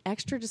 So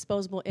extra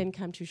disposable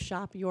income to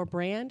shop your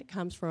brand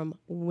comes from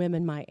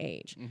women my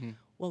age.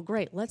 Well,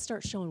 great. Let's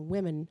start showing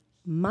women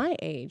my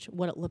age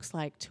what it looks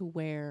like to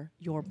wear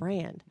your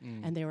brand.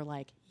 And they were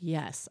like,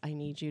 yes, I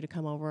need you to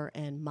come over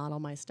and model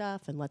my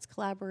stuff, and let's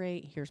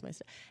collaborate. Here's my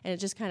stuff. And it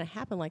just kind of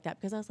happened like that,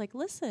 because I was like,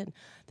 listen,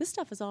 this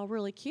stuff is all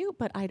really cute,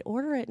 but I'd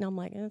order it and I'm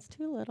like, it's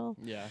too little.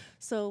 Yeah.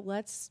 So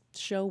let's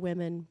show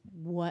women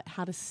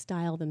how to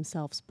style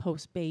themselves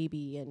post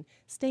baby and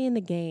stay in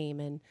the game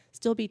and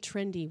still be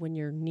trendy when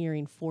you're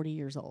nearing 40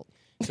 years old.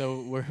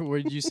 So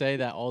where did you say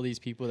that all these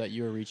people that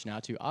you were reaching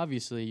out to,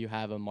 obviously you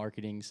have a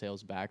marketing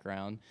sales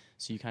background,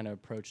 so you kind of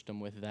approached them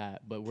with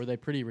that, but were they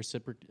pretty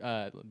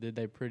did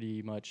they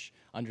pretty much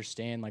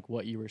understand like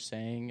what you were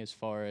saying, as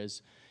far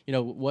as,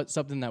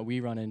 something that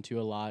we run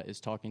into a lot is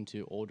talking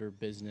to older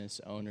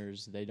business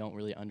owners. They don't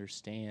really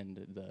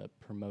understand the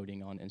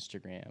promoting on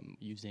Instagram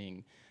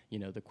using,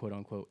 the quote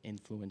unquote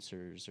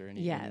influencers or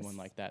anyone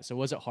like that. So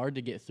was it hard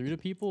to get through to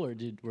people, or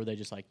were they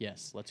just like,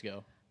 yes, let's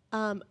go?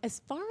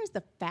 As far as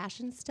the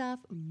fashion stuff,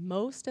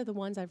 most of the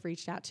ones I've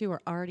reached out to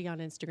are already on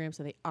Instagram,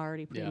 so they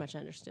already pretty much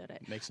understood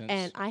it. Makes sense.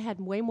 And I had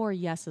way more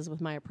yeses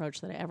with my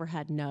approach than I ever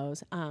had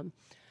no's.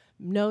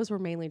 No's were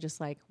mainly just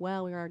like,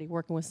 well, we're already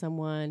working with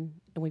someone,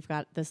 and we've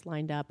got this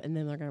lined up, and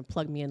then they're going to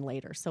plug me in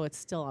later, so it's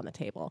still on the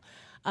table.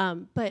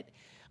 But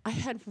I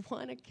had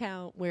one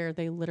account where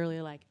they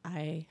literally like,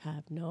 I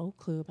have no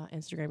clue about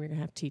Instagram. You're going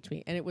to have to teach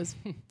me. And it was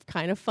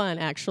kind of fun,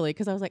 actually,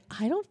 because I was like,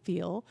 I don't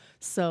feel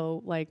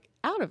so like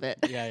out of it.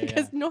 Yeah.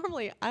 Because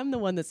normally I'm the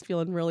one that's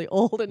feeling really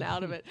old and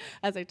out of it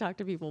as I talk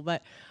to people.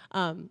 But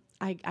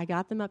I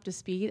got them up to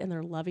speed, and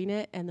they're loving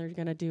it, and they're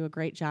going to do a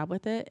great job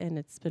with it. And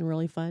it's been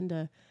really fun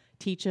to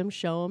teach them,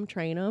 show them,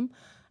 train them.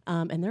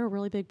 And they're a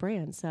really big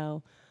brand.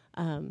 So,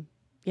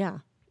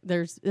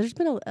 there's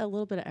been a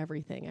little bit of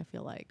everything, I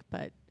feel like.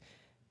 But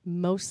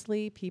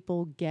mostly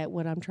people get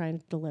what I'm trying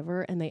to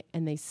deliver, and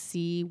they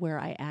see where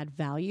I add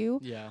value.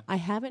 Yeah. I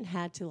haven't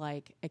had to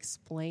like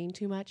explain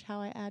too much how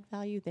I add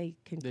value. They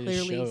can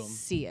clearly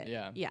see it.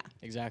 Yeah.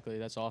 Exactly.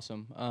 That's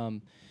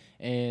awesome.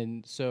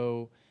 And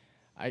so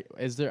I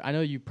know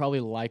you probably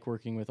like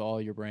working with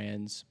all your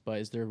brands, but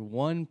is there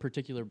one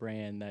particular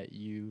brand that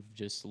you've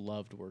just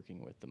loved working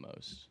with the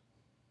most?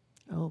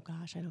 Oh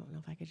gosh, I don't know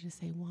if I could just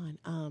say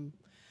one.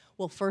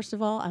 Well, first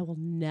of all, I will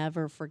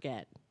never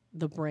forget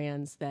the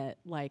brands that,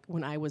 like,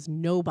 when I was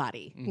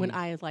nobody, when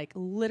I like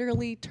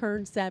literally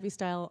turned Savvy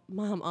Style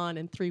Mom on,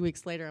 and 3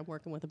 weeks later I'm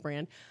working with a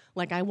brand.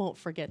 Like, I won't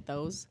forget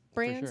those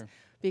brands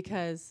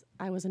because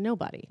I was a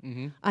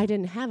nobody. I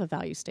didn't have a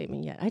value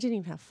statement yet. I didn't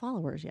even have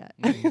followers yet.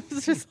 It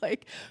was just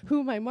like,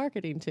 who am I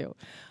marketing to?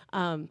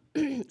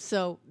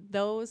 So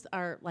those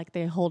are like,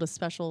 they hold a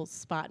special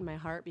spot in my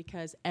heart,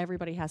 because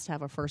everybody has to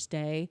have a first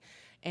day,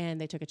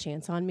 and they took a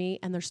chance on me,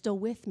 and they're still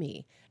with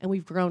me, and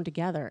we've grown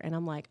together. And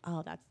I'm like,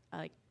 oh, that's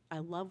like, I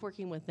love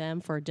working with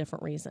them for a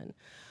different reason.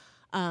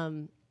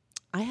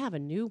 I have a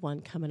new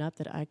one coming up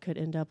that I could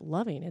end up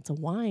loving. It's a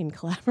wine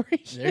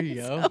collaboration. There you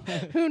go. So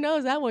who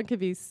knows? That one could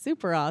be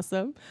super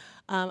awesome.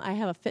 I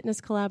have a fitness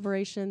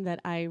collaboration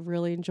that I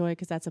really enjoy,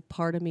 because that's a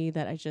part of me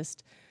that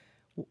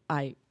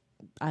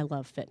I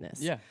love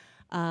fitness. Yeah.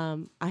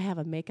 I have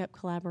a makeup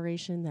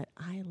collaboration that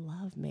I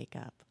love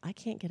makeup. I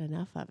can't get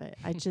enough of it.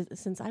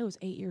 Since I was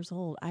 8 years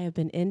old, I have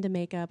been into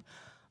makeup,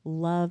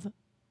 love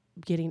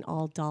getting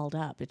all dolled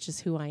up. It's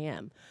just who I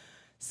am.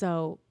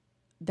 So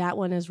that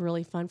one is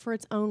really fun for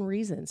its own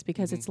reasons,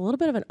 because it's a little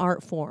bit of an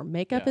art form.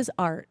 Makeup is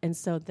art. And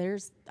so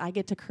I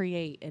get to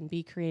create and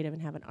be creative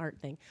and have an art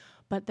thing.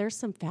 But there's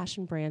some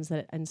fashion brands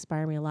that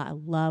inspire me a lot. I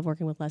love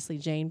working with Leslie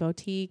Jane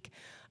Boutique.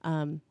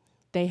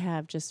 They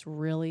have just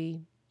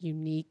really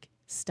unique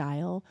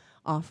style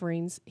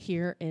offerings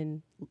here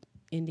in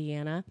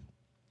Indiana,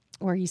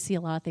 where you see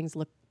a lot of things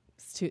look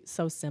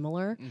so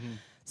similar. Mm-hmm.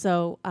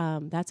 So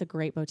that's a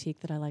great boutique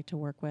that I like to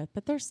work with.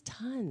 But there's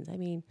tons. I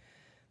mean,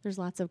 there's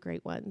lots of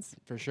great ones.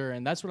 For sure.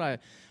 And that's what I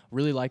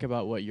really like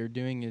about what you're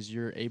doing is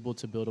you're able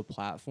to build a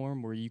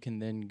platform where you can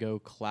then go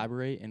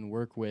collaborate and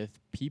work with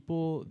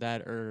people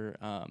that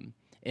are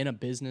in a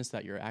business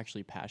that you're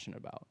actually passionate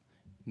about.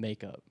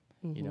 Makeup,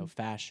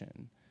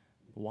 fashion,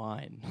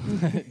 wine,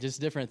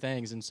 just different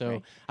things. And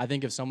so I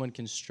think if someone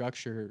can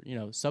structure,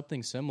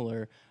 something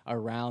similar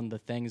around the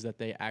things that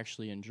they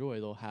actually enjoy,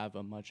 they'll have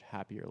a much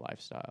happier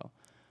lifestyle.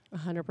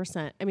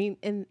 100%. I mean,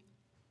 and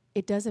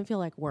it doesn't feel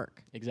like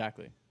work.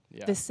 Exactly.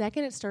 Yeah. The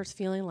second it starts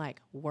feeling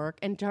like work,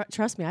 and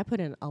trust me, I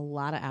put in a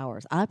lot of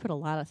hours. I put a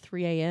lot of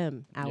 3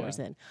 a.m. hours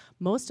in.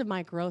 Most of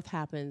my growth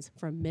happens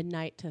from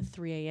midnight to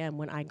 3 a.m.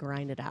 when I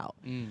grind it out.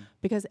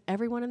 Because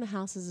everyone in the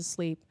house is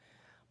asleep.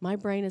 My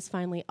brain is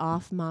finally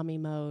off mommy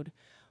mode.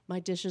 My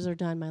dishes are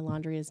done, my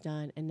laundry is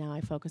done, and now I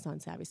focus on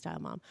Savvy Style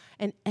Mom.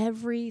 And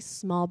every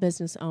small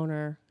business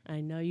owner, I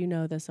know you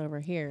know this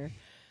over here,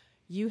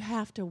 you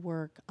have to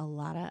work a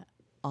lot of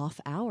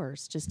off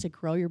hours just to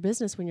grow your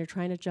business when you're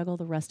trying to juggle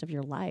the rest of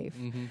your life.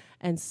 Mm-hmm.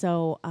 And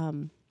so,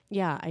 I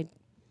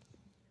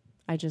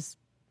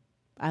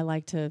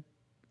like to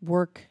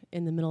work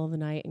in the middle of the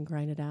night and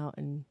grind it out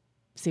and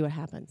see what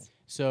happens.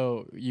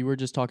 So you were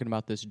just talking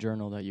about this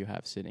journal that you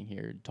have sitting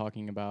here,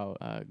 talking about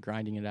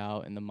grinding it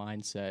out and the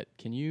mindset.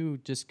 Can you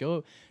just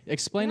go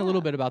explain a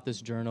little bit about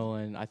this journal?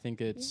 And I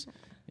think it's,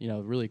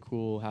 really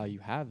cool how you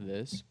have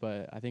this,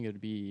 but I think it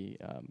would be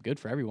good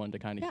for everyone to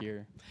kind of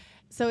hear.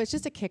 So it's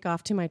just a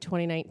kickoff to my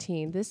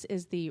 2019. This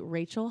is the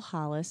Rachel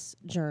Hollis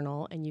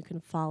Journal, and you can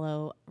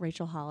follow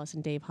Rachel Hollis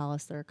and Dave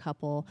Hollis. They're a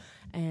couple,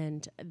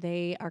 and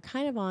they are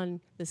kind of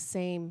on the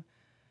same,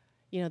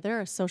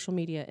 they're a social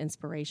media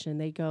inspiration.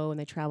 They go and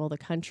they travel the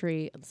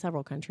country,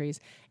 several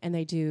countries, and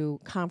they do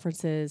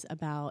conferences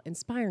about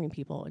inspiring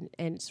people.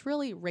 And it's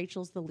really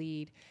Rachel's the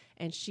lead,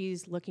 and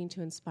she's looking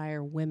to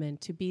inspire women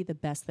to be the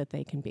best that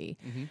they can be.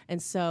 Mm-hmm. And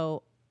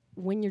so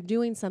when you're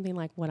doing something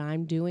like what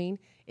I'm doing,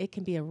 it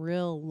can be a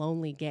real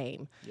lonely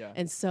game. Yeah.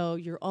 And so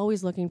you're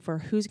always looking for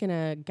who's going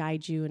to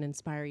guide you and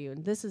inspire you.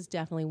 And this is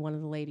definitely one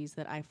of the ladies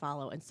that I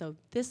follow. And so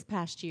this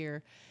past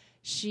year,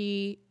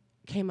 she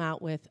came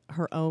out with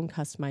her own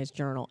customized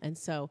journal. And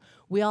so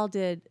we all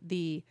did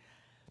the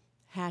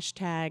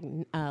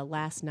hashtag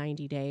last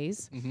 90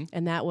 days. Mm-hmm.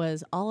 And that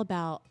was all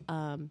about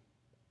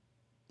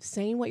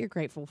saying what you're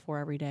grateful for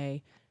every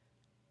day,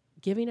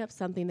 giving up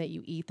something that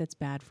you eat that's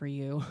bad for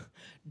you,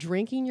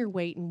 drinking your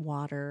weight in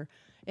water.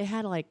 It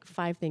had like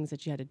 5 things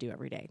that you had to do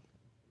every day.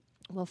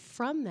 Well,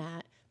 from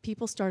that,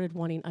 people started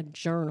wanting a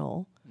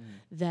journal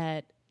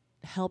that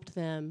helped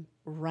them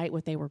write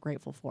what they were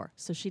grateful for.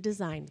 So she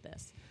designed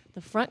this.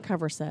 The front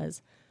cover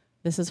says,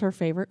 this is her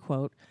favorite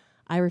quote,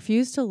 "I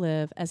refuse to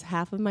live as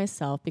half of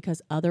myself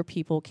because other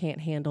people can't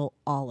handle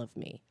all of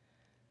me."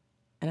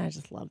 And I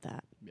just love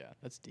that. Yeah,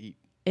 that's deep.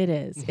 It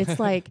is. It's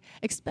like,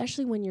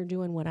 especially when you're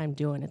doing what I'm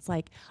doing, it's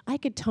like I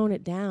could tone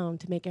it down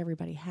to make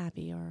everybody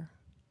happy,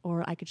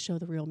 or I could show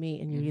the real me,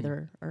 and you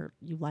either or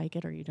you like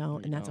it or you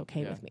don't, and that's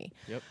okay with me.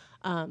 Yep.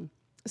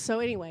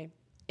 So anyway,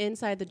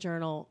 inside the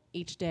journal,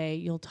 each day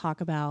you'll talk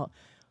about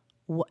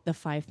what the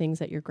 5 things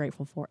that you're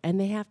grateful for, and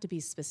they have to be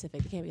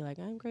specific. You can't be like,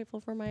 I'm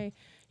grateful for my,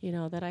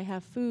 that I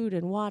have food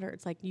and water.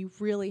 It's like you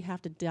really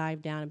have to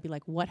dive down and be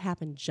like, what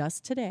happened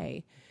just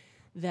today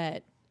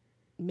that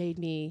made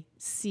me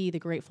see the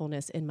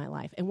gratefulness in my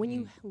life. And when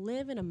you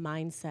live in a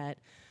mindset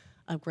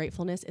of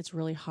gratefulness, it's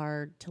really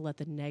hard to let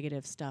the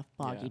negative stuff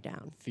bog you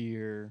down.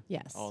 Fear,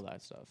 yes, all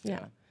that stuff.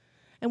 Yeah.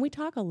 And we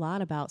talk a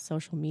lot about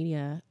social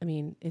media. I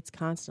mean, it's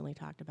constantly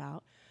talked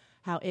about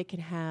how it can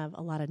have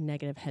a lot of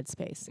negative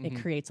headspace. Mm-hmm.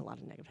 It creates a lot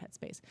of negative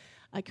headspace.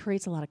 It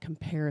creates a lot of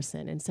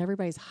comparison. And so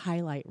everybody's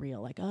highlight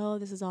reel, like, oh,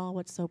 this is all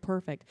what's so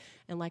perfect.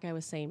 And like I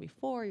was saying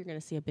before, you're going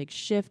to see a big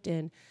shift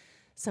in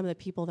some of the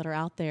people that are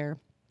out there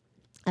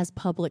as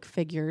public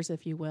figures,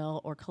 if you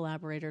will, or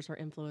collaborators or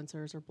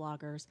influencers or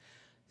bloggers,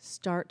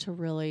 start to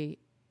really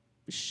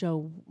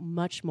show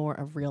much more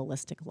of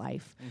realistic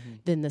life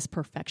than this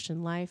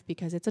perfection life,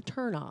 because it's a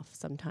turnoff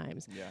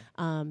sometimes.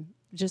 Yeah.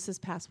 Just this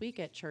past week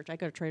at church, I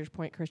go to Traders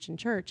Point Christian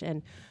Church,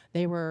 and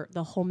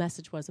the whole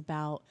message was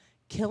about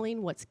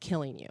killing what's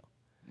killing you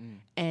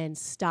and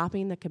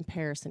stopping the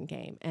comparison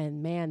game.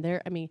 And man,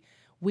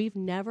 we've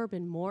never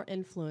been more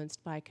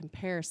influenced by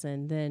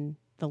comparison than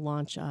the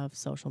launch of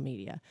social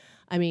media.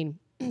 I mean,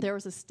 there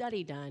was a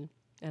study done,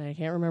 and I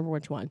can't remember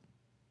which one,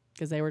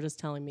 because they were just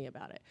telling me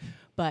about it.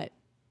 But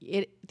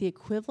the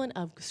equivalent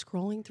of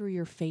scrolling through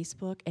your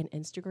Facebook and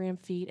Instagram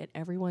feed at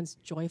everyone's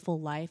joyful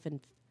life and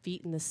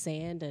feet in the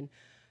sand and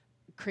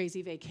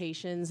crazy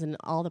vacations and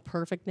all the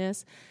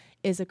perfectness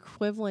is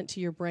equivalent to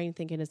your brain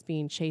thinking it's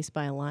being chased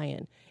by a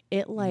lion.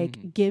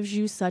 It gives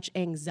you such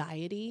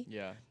anxiety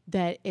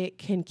that it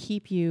can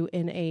keep you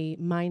in a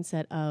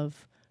mindset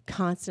of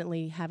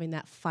constantly having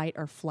that fight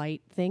or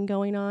flight thing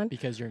going on.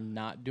 Because you're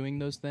not doing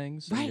those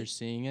things, and you're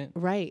seeing it.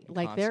 Right.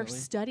 Constantly. Like they're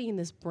studying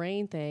this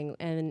brain thing,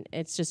 and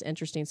it's just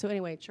interesting. So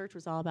anyway, church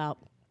was all about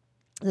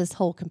this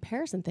whole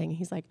comparison thing.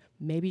 He's like,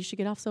 maybe you should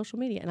get off social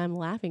media. And I'm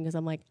laughing because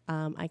I'm like,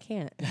 I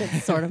can't.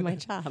 It's sort of my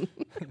job.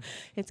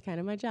 It's kind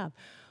of my job.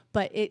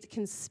 But it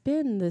can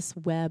spin this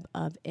web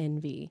of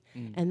envy,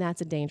 and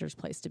that's a dangerous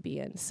place to be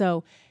in.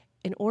 So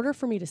in order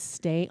for me to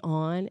stay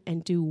on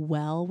and do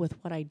well with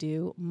what I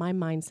do, my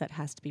mindset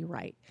has to be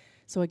right.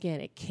 So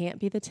again, it can't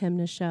be the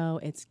Timna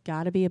Show. It's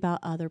got to be about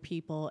other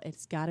people.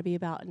 It's got to be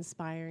about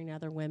inspiring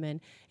other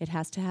women. It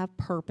has to have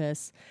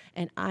purpose.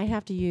 And I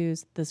have to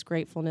use this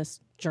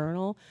gratefulness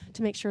journal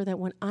to make sure that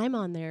when I'm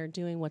on there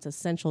doing what's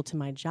essential to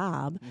my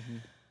job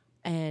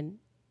and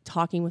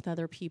talking with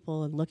other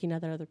people and looking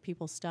at other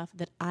people's stuff,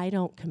 that I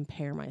don't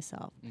compare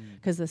myself.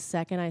 Because the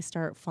second I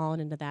start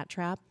falling into that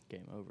trap,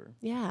 game over.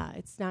 Yeah,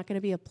 it's not going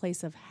to be a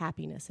place of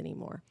happiness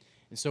anymore.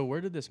 And so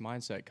where did this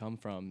mindset come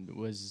from?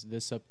 Was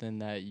this something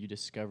that you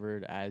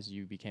discovered as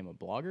you became a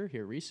blogger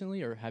here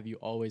recently, or have you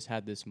always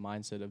had this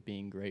mindset of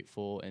being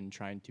grateful and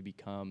trying to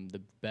become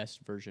the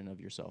best version of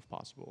yourself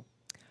possible?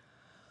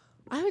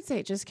 I would say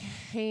it just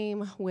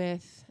came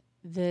with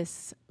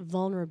this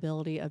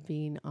vulnerability of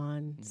being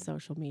on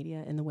social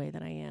media in the way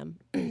that I am.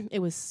 It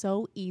was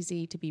so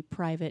easy to be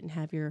private and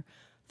have your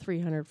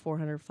 300,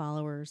 400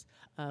 followers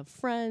of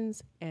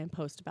friends and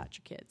post about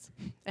your kids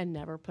and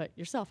never put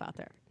yourself out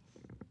there.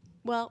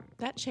 Well,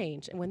 that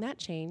changed. And when that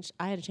changed,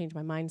 I had to change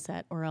my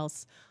mindset, or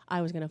else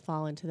I was going to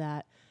fall into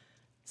that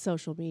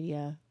social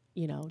media,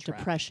 Trap.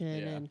 depression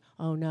Yeah. and,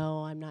 oh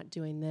no, I'm not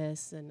doing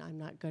this and I'm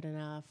not good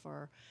enough,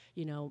 or,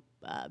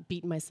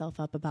 beating myself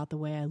up about the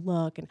way I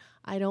look. And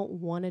I don't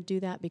want to do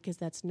that, because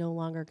that's no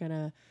longer going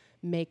to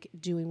make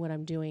doing what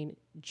I'm doing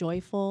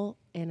joyful,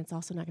 and it's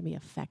also not going to be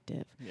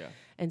effective. Yeah.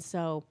 And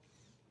so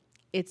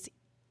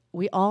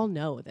we all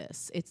know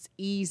this. It's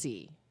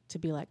easy to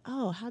be like,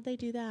 oh, how'd they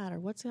do that? Or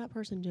what's that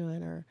person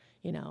doing? Or,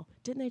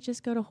 didn't they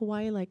just go to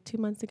Hawaii like 2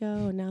 months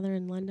ago and now they're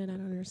in London? I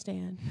don't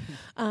understand.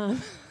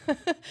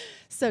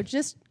 So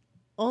just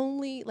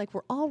only, like,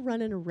 we're all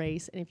running a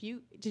race. And did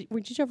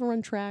you ever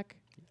run track?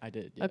 I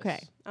did, yes. Okay.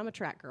 I'm a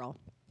track girl.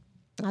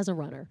 I was a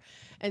runner.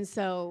 And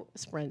so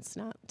sprints,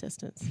 not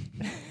distance.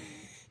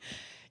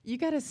 You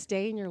got to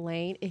stay in your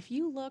lane. If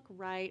you look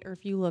right or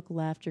if you look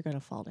left, you're going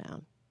to fall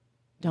down.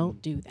 Don't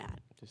do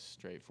that. Just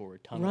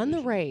straightforward tunnel Run the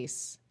vision.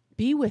 race.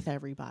 Be with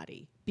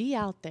everybody. Be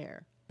out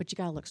there. But you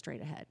got to look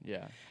straight ahead.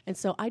 Yeah. And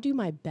so I do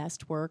my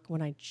best work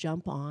when I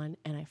jump on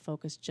and I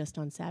focus just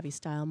on Savvy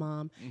Style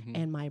Mom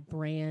and my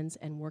brands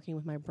and working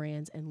with my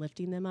brands and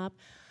lifting them up.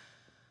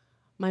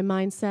 My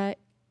mindset,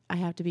 I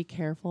have to be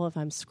careful if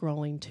I'm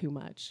scrolling too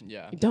much.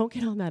 Yeah. Don't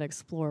get on that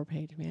Explore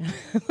page, man.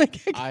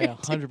 I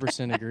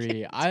 100%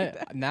 agree.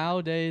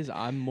 Nowadays,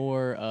 I'm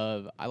more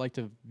of, I like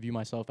to view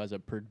myself as a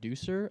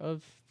producer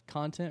of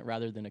content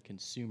rather than a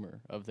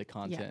consumer of the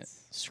content.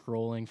 Yes.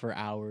 Scrolling for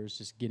hours,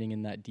 just getting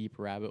in that deep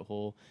rabbit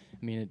hole.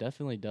 I mean, it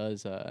definitely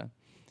does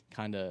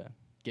kind of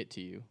get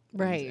to you,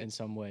 right, in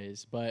some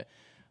ways. But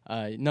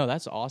no,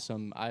 that's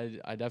awesome.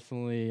 I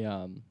definitely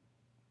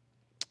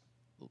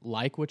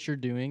like what you're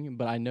doing,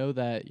 but I know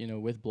that,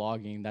 with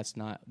blogging, that's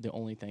not the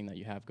only thing that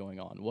you have going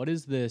on. What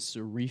is this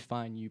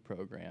Refine You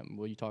program?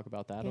 Will you talk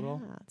about that at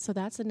all? So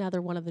that's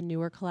another one of the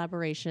newer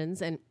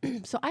collaborations. And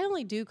so I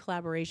only do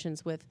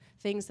collaborations with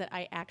things that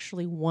I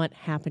actually want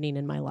happening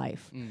in my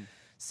life.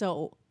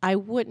 So I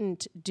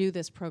wouldn't do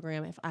this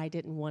program if I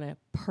didn't want to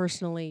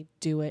personally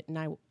do it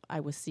and I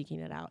was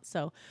seeking it out.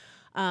 So,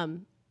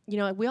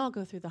 we all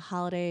go through the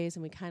holidays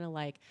and we kind of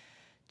like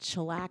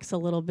chillax a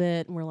little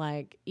bit, and we're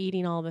like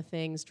eating all the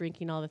things,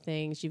 drinking all the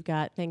things. You've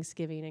got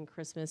Thanksgiving and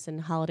Christmas and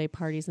holiday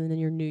parties, and then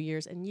your New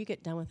Year's, and you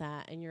get done with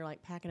that and you're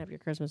like packing up your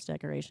Christmas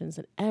decorations,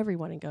 and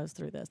everyone goes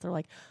through this. They're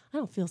like, I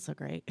don't feel so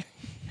great.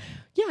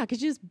 Yeah,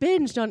 because you just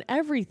binged on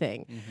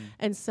everything.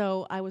 And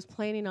so I was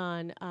planning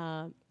on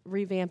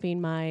revamping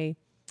my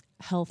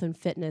health and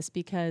fitness,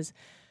 because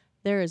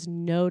there is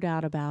no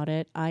doubt about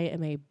it. I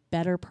am a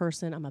better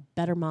person. I'm a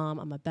better mom.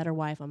 I'm a better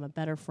wife. I'm a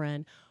better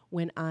friend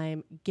when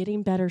I'm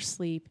getting better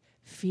sleep,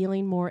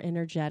 feeling more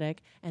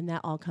energetic, and that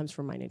all comes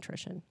from my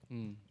nutrition.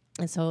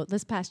 And so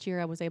this past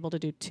year, I was able to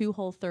do 2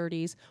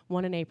 Whole30s,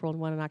 one in April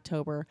and one in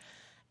October.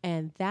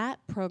 And that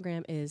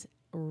program is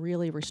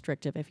really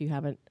restrictive if you're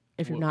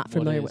not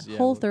familiar with.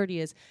 Whole30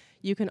 is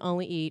you can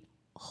only eat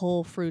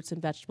whole fruits and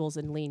vegetables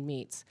and lean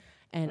meats.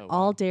 And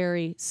all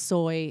dairy,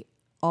 soy,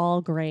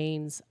 all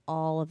grains,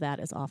 all of that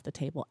is off the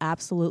table.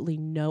 Absolutely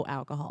no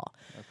alcohol.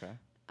 Okay.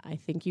 I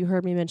think you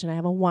heard me mention I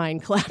have a wine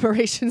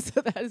collaboration,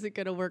 so that isn't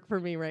going to work for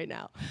me right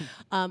now.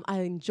 I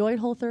enjoyed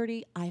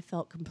Whole30. I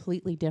felt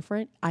completely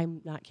different. I'm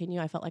not kidding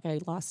you. I felt like I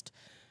lost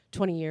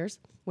 20 years,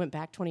 went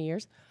back 20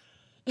 years.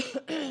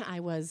 I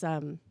was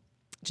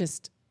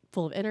just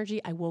full of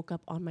energy. I woke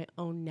up on my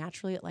own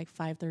naturally at like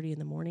 5:30 in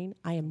the morning.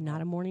 I am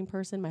not a morning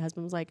person. My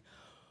husband was like,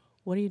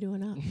 what are you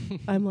doing up?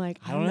 I'm like,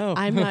 I don't know.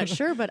 I'm not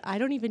sure, but I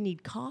don't even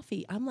need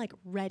coffee. I'm like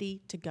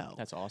ready to go.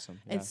 That's awesome.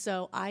 Yeah. And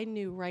so I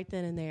knew right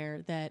then and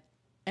there that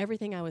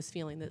everything I was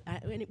feeling,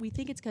 and we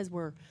think it's because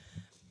we're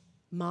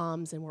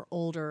moms and we're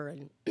older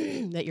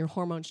and that your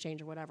hormones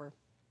change or whatever.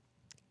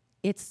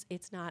 It's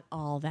not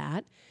all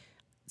that.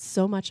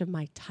 so much of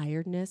my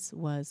tiredness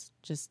was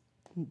just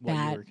What you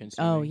bad. were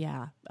consuming.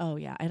 Oh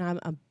yeah. And I'm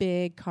a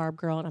big carb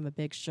girl and I'm a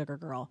big sugar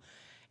girl.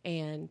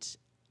 And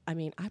I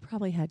mean, I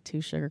probably had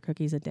 2 sugar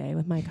cookies a day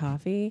with my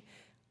coffee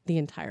the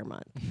entire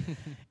month.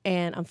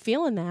 And I'm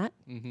feeling that.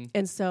 Mm-hmm.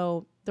 And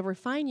so the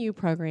Refine You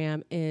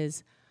program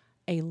is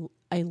a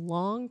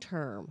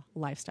long-term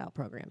lifestyle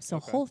program. So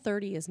Okay.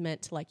 Whole30 is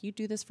meant to, like, you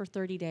do this for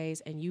 30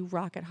 days and you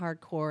rock it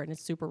hardcore and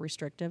it's super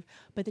restrictive,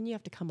 but then you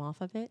have to come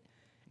off of it.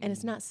 And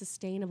it's not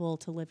sustainable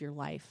to live your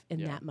life in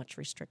Yeah. that much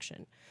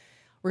restriction.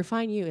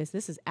 Refine You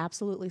this is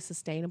absolutely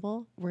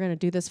sustainable. We're going to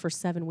do this for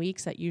 7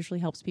 weeks. That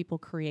usually helps people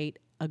create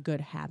a good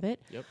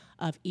habit Yep.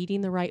 of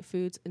eating the right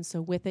foods. And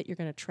so with it, you're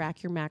going to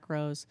track your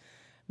macros.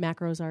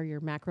 Macros are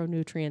your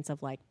macronutrients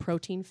of like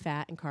protein,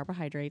 fat, and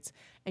carbohydrates.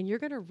 And you're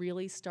going to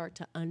really start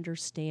to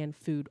understand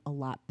food a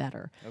lot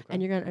better. Okay.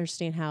 And you're going to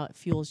understand how it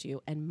fuels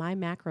you. And my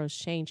macros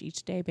change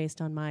each day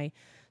based on my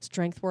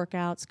strength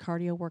workouts,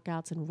 cardio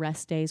workouts, and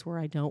rest days where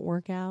I don't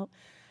work out.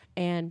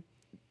 And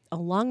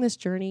along this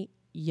journey,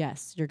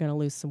 yes, you're going to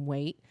lose some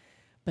weight,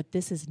 but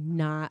this is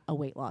not a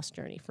weight loss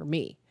journey for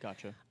me.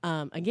 Gotcha.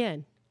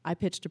 Again, I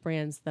pitch to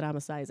brands that I'm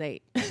a size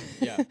 8.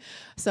 Yeah.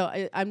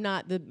 So I'm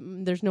not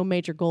there's no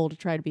major goal to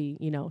try to be,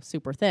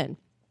 super thin.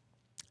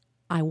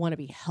 I want to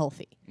be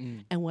healthy.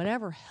 And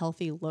whatever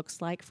healthy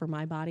looks like for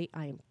my body,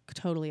 I am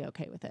totally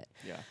okay with it.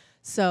 Yeah.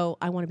 So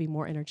I want to be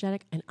more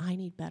energetic and I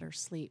need better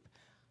sleep.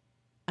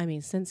 I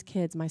mean, since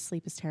kids, my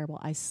sleep is terrible.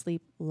 I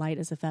sleep light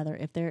as a feather.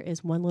 If there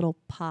is one little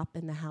pop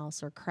in the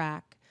house or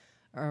crack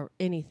or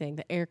anything,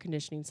 the air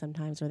conditioning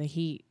sometimes or the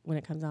heat when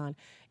it comes on,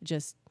 it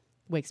just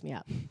wakes me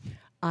up.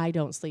 I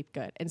don't sleep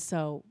good. And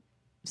so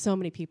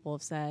many people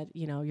have said,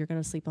 you're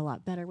going to sleep a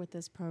lot better with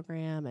this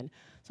program. And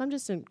so I'm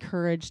just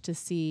encouraged to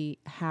see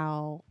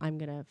how I'm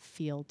going to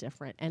feel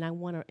different. And I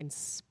want to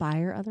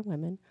inspire other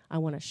women. I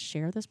want to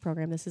share this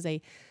program. This is a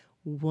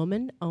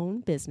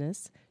woman-owned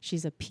business.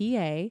 She's a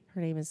PA.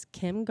 Her name is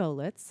Kim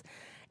Golitz.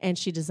 And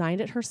she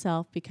designed it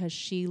herself because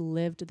she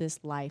lived this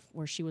life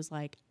where she was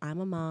like, I'm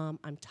a mom.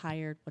 I'm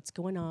tired. What's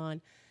going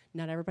on?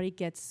 Not everybody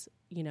gets,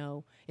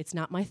 it's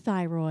not my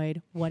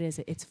thyroid. What is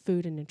it? It's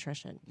food and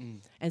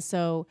nutrition. And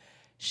so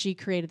she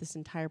created this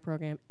entire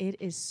program.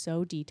 It is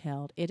so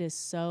detailed. It is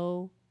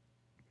so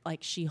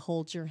like she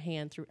holds your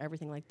hand through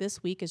everything. Like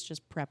this week is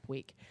just prep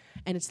week.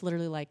 And it's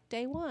literally like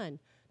day 1,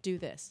 do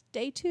this.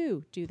 Day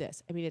 2, do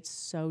this. I mean, it's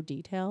so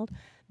detailed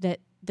that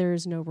there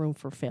is no room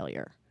for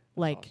failure.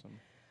 Like, Awesome.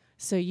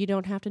 So you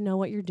don't have to know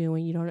what you're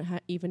doing. You don't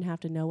even have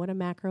to know what a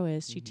macro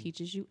is. She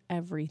teaches you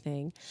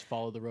everything. Just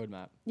follow the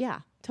roadmap. Yeah,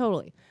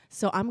 totally.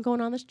 So I'm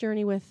going on this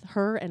journey with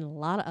her and a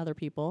lot of other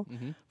people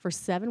for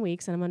 7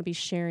 weeks, and I'm going to be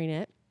sharing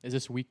it. Is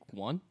this week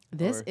 1?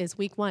 This is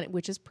week 1,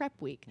 which is prep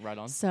week. Right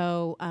on.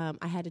 So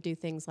I had to do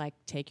things like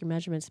take your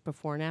measurements,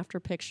 before and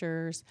after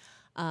pictures,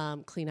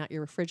 clean out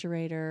your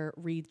refrigerator,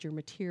 read your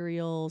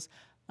materials,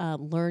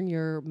 learn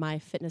your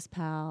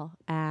MyFitnessPal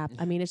app.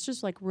 I mean, it's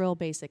just like real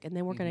basic. And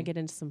then we're going to get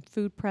into some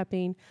food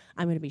prepping.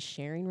 I'm going to be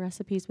sharing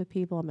recipes with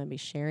people. I'm going to be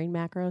sharing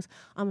macros.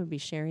 I'm going to be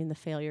sharing the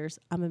failures.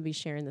 I'm going to be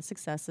sharing the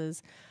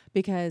successes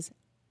because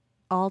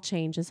all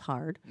change is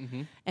hard.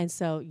 And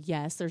so,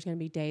 yes, there's going to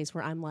be days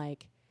where I'm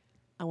like,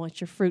 I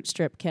want your fruit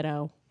strip,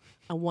 kiddo.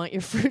 I want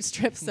your fruit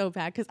strip so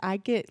bad because I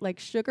get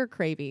like sugar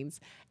cravings.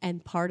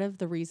 And part of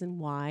the reason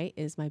why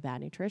is my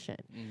bad nutrition.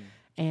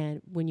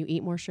 And when you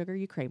eat more sugar,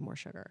 you crave more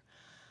sugar.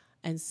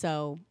 And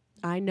so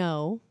I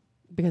know,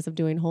 because of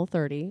doing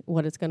Whole30,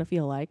 what it's going to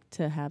feel like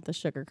to have the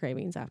sugar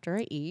cravings after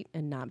I eat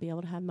and not be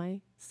able to have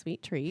my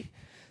sweet treat.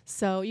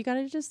 So you got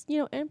to just,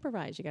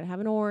 improvise. You got to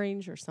have an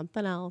orange or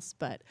something else.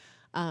 But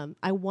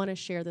I want to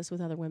share this with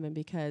other women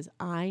because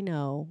I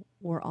know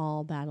we're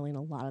all battling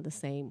a lot of the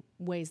same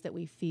ways that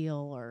we feel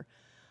or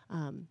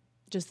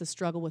just the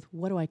struggle with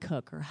what do I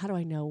cook or how do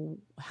I know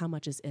how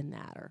much is in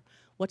that or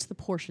what's the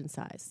portion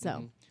size.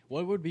 So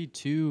what would be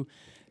 2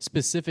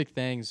 specific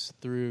things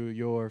through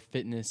your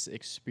fitness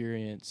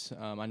experience?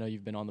 I know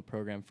you've been on the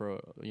program for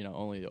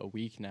only a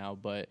week now,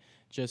 but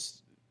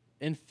just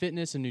in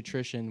fitness and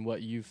nutrition,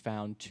 what you've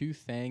found 2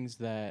 things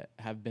that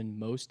have been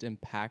most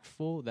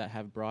impactful that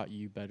have brought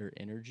you better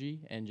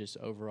energy and just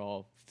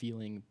overall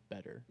feeling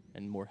better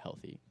and more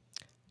healthy.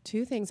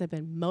 2 things have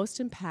been most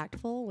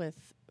impactful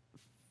with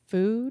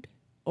food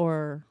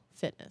or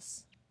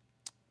fitness?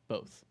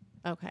 Both.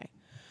 Okay.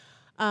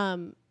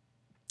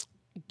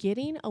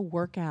 Getting a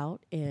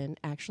workout in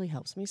actually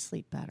helps me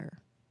sleep better.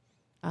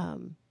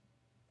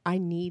 I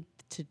need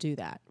to do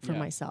that for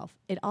myself.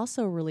 It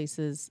also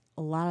releases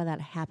a lot of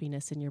that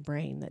happiness in your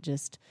brain that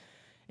just,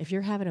 if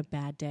you're having a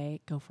bad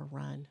day, go for a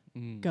run,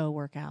 go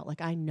work out.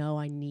 Like I know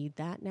I need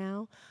that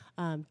now,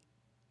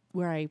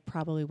 where I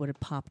probably would have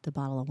popped a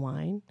bottle of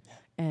wine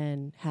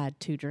and had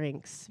 2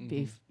 drinks,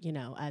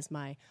 as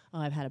my,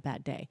 I've had a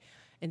bad day.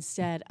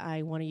 Instead,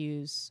 I want to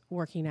use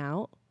working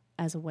out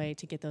as a way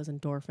to get those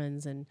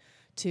endorphins and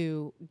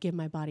to give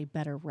my body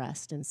better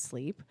rest and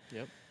sleep.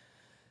 Yep.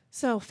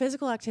 So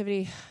physical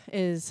activity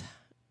has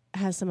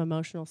some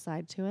emotional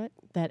side to it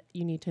that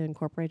you need to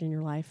incorporate in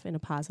your life in a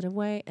positive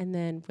way. And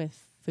then with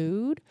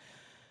food,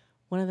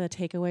 one of the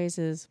takeaways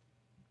is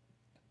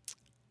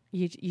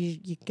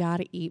you got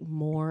to eat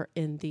more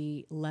in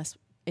the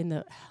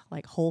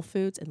like whole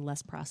foods and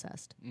less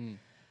processed.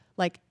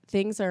 Like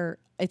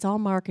it's all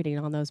marketing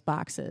on those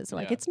boxes.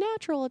 Like it's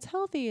natural, it's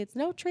healthy, it's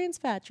no trans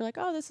fats. You're like,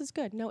 oh, this is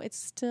good. No, it's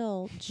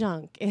still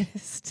junk. It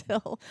is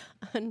still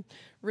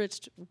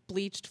enriched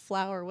bleached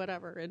flour,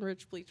 whatever,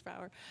 enriched bleached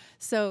flour.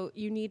 So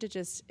you need to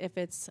just, if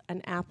it's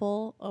an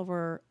apple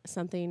over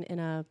something in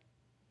a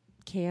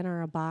can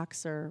or a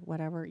box or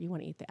whatever, you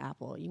want to eat the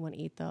apple. You want to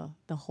eat the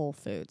whole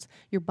foods.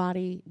 Your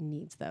body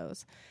needs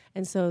those.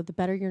 And so the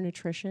better your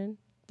nutrition,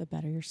 the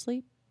better your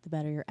sleep, the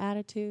better your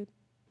attitude,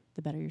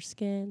 the better your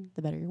skin,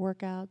 the better your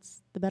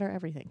workouts, the better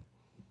everything.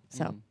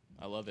 So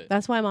I love it.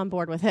 That's why I'm on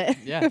board with it.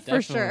 Yeah, for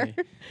definitely.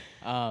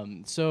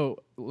 sure.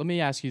 So let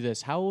me ask you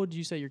this. How old did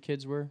you say your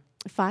kids were?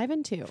 5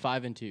 and 2.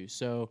 5 and 2.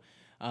 So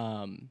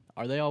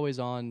are they always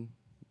on,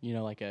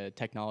 like a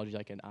technology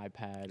like an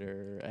iPad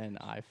or an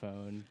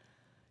iPhone?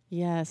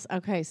 Yes.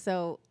 Okay.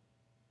 So,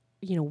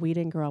 we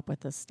didn't grow up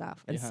with this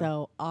stuff. And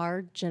so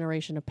our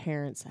generation of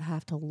parents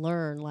have to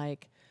learn,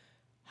 like,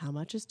 how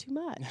much is too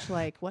much?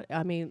 Like, what?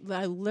 I mean,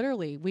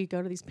 literally, we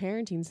go to these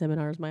parenting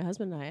seminars, my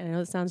husband and I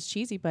know it sounds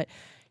cheesy, but,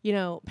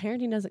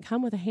 parenting doesn't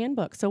come with a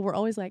handbook. So we're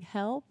always like,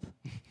 help,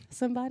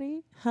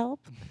 somebody,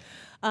 help.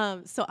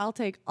 So I'll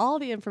take all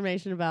the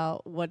information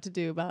about what to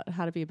do, about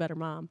how to be a better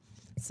mom.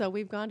 So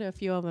we've gone to a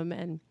few of them,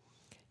 and,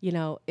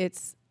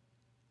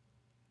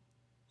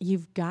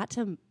 you've got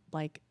to,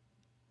 like,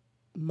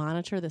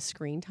 monitor the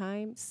screen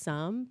time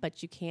some,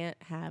 but you can't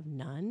have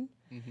none.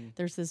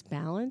 There's this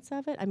balance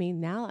of it. I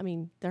mean, now,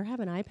 they're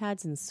having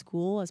iPads in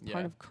school as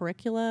part of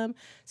curriculum,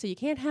 so you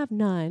can't have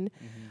none.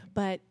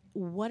 But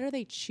what are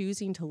they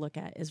choosing to look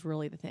at is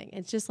really the thing.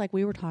 It's just like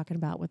we were talking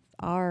about with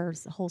our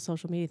whole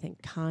social media thing,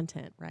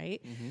 content,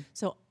 right?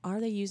 So are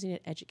they using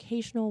it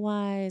educational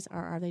wise, or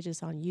are they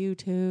just on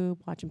YouTube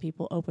watching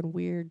people open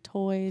weird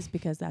toys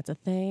because that's a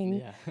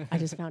thing? I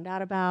just found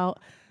out about.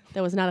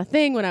 That was not a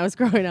thing when I was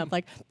growing up.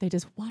 Like, they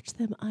just watch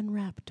them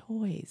unwrap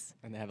toys.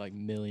 And they have, like,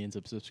 millions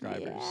of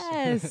subscribers.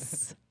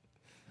 Yes.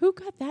 Who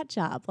got that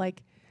job?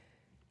 Like,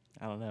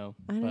 I don't know.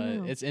 I don't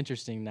know. It's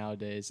interesting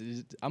nowadays.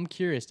 I'm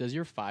curious, does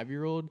your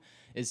 5-year-old,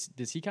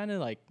 does he kind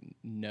of, like,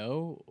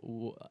 know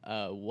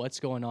what's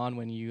going on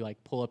when you,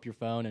 like, pull up your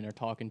phone and are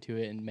talking to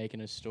it and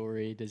making a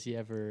story? Does he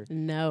ever?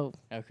 No.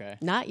 Okay.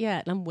 Not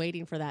yet. I'm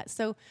waiting for that.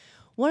 So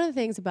one of the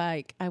things about,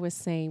 like, I was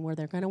saying, where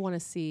they're going to want to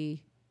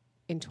see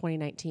in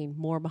 2019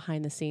 more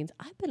behind the scenes,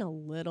 I've been a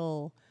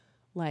little,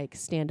 like,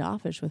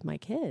 standoffish with my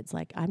kids.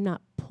 Like, I'm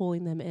not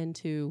pulling them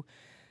into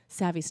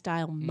Savvy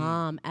Style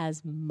Mom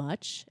as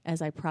much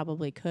as I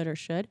probably could or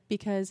should,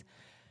 because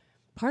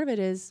part of it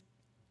is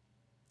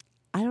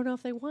I don't know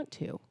if they want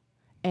to.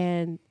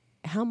 And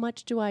how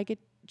much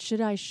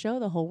should I show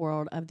the whole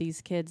world of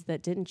these kids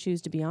that didn't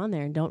choose to be on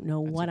there and don't know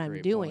what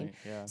I'm doing?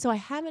 Yeah. So I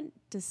haven't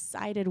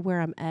decided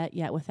where I'm at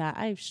yet with that.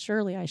 I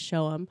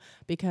show them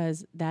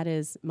because that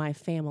is my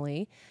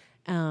family.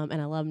 And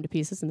I love them to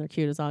pieces and they're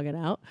cute as all get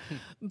out.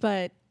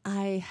 But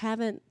I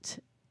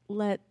haven't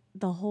let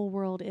the whole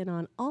world in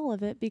on all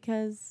of it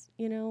because,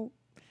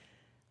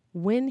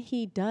 when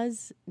he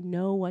does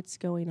know what's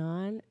going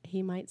on,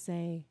 he might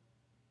say,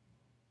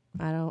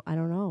 I don't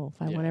know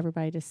if I want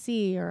everybody to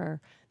see,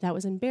 or that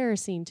was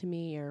embarrassing to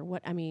me, or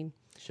what.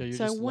 So you're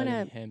so just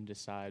letting him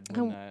decide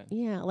when that.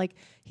 Yeah, like,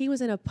 he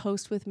was in a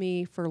post with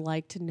me for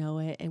Like to Know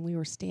It, and we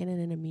were standing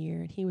in a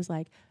mirror, and he was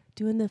like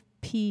doing the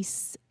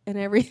peace and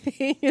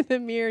everything in the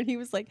mirror, and he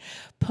was like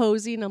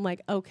posing. I'm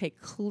like, okay,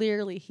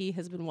 clearly he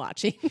has been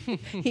watching.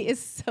 He is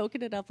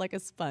soaking it up like a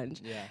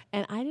sponge. Yeah.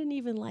 And I didn't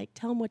even, like,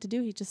 tell him what to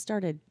do. He just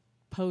started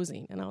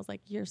posing, and I was like,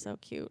 you're so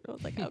cute. I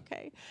was like,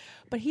 okay.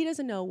 But he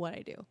doesn't know what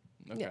I do.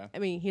 Okay. Yeah,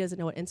 he doesn't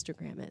know what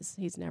Instagram is.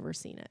 He's never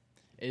seen it.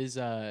 Is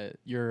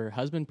your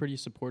husband pretty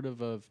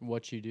supportive of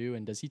what you do,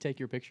 and does he take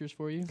your pictures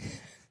for you?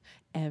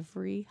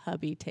 Every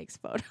hubby takes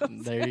photos.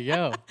 There you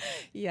go.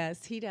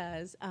 Yes, he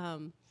does.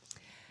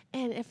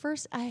 And at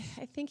first, I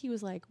think he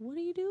was like, what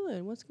are you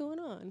doing? What's going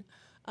on?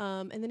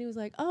 And then he was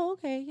like, oh,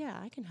 okay, yeah,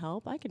 I can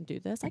help. I can do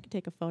this. I can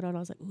take a photo. And I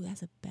was like, ooh,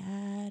 that's a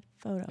bad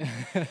photo.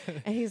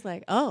 And he's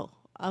like, oh,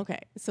 okay.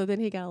 So then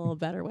he got a little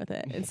better with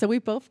it. And so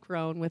we've both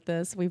grown with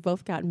this. We've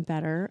both gotten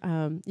better.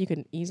 You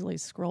can easily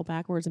scroll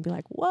backwards and be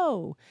like,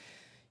 whoa,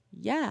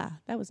 yeah,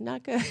 that was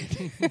not good.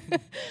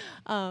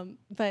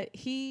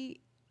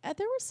 But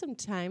there were some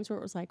times where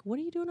it was like, what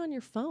are you doing on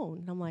your phone?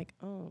 And I'm like,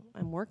 oh,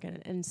 I'm working.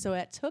 And so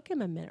it took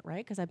him a minute,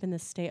 right? Because I've been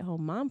this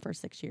stay-at-home mom for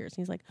 6 years.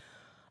 And he's like,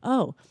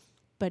 oh,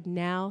 but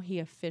now he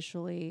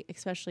officially,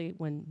 especially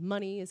when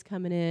money is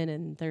coming in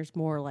and there's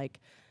more, like,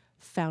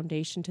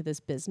 foundation to this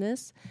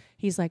business,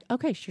 he's like,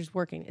 okay, she's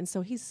working. And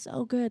so he's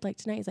so good. Like,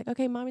 tonight he's like,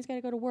 okay, mommy's got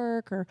to go to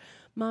work, or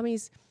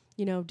mommy's,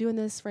 doing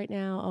this right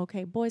now.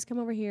 Okay, boys, come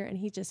over here. And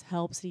he just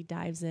helps. He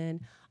dives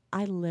in.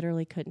 I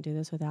literally couldn't do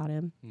this without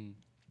him.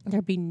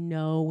 There'd be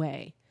no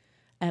way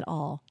at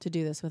all to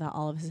do this without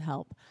all of his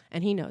help.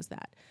 And he knows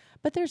that.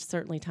 But there's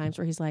certainly times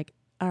where he's like,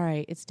 all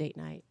right, it's date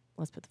night.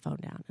 Let's put the phone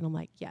down. And I'm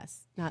like,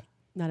 yes, not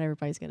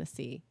everybody's going to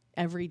see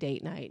every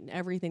date night and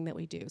everything that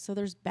we do. So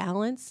there's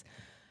balance,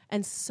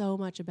 and so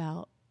much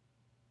about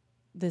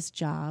this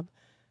job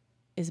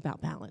is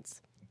about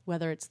balance.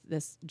 Whether it's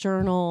this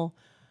journal,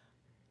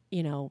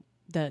 you know,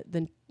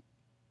 the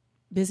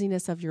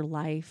busyness of your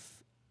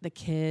life, the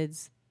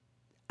kids.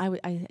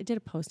 I did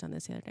a post on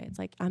this the other day. It's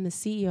like, I'm the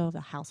CEO of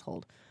the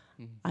household.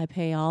 Mm-hmm. I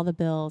pay all the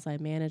bills. I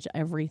manage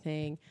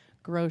everything,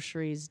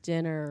 groceries,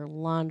 dinner,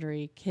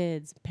 laundry,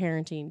 kids,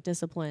 parenting,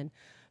 discipline,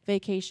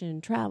 vacation,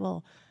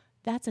 travel.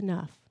 That's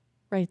enough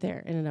right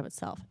there in and of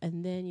itself.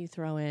 And then you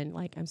throw in,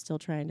 like, I'm still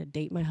trying to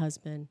date my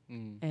husband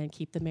and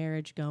keep the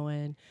marriage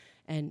going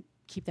and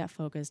keep that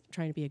focus,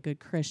 trying to be a good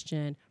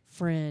Christian,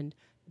 friend,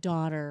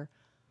 daughter.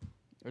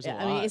 There's a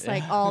lot. I mean, it's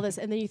like all this,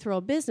 and then you throw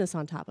a business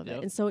on top of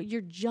it. And so you're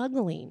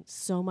juggling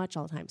so much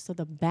all the time. So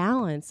the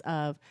balance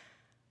of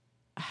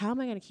how am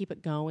I going to keep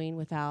it going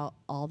without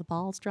all the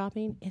balls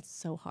dropping, it's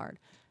so hard.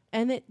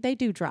 And they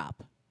do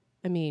drop.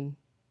 I mean,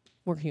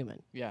 we're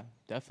human. Yeah,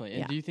 definitely.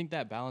 And do you think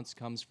that balance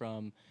comes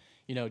from,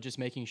 you know, just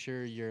making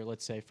sure you're,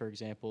 let's say, for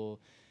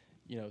example,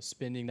 you know,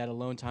 spending that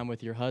alone time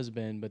with your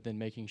husband, but then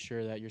making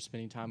sure that you're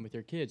spending time with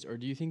your kids? Or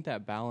do you think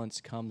that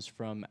balance comes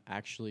from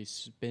actually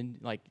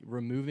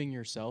removing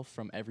yourself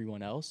from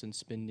everyone else and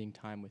spending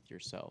time with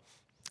yourself?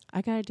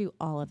 I got to do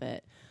all of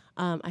it.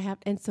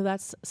 And so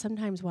that's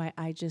sometimes why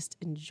I just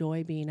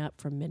enjoy being up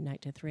from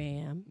midnight to 3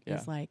 a.m. Yeah.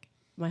 It's like,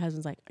 my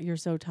husband's like, you're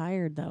so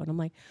tired though. And I'm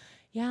like,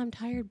 yeah, I'm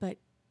tired, but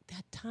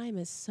that time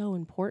is so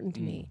important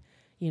to me.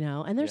 You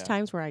know, and there's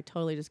times where I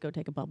totally just go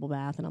take a bubble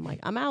bath and I'm like,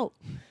 I'm out,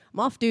 I'm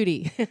off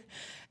duty.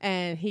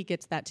 And he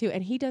gets that too.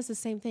 And he does the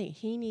same thing.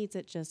 He needs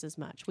it just as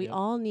much. We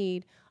all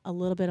need a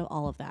little bit of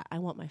all of that. I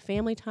want my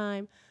family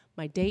time,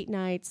 my date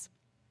nights,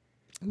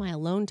 my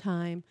alone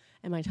time,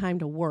 and my time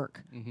to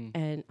work. Mm-hmm.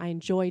 And I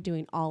enjoy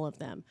doing all of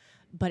them.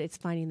 But it's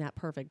finding that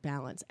perfect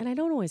balance. And I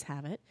don't always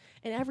have it.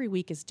 And every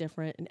week is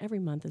different and every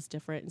month is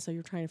different. And so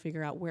you're trying to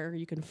figure out where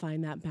you can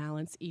find that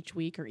balance each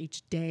week or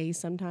each day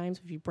sometimes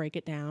if you break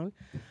it down.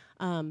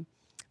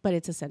 But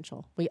it's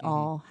essential. We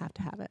all have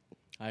to have it.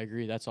 I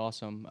agree. That's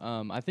awesome.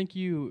 I think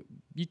you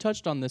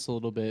touched on this a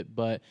little bit,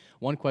 but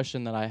one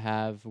question that I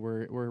have,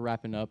 we're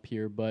wrapping up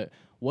here, but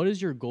what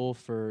is your goal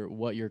for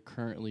what you're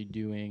currently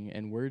doing,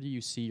 and where do you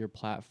see your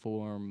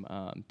platform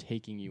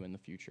taking you in the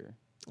future?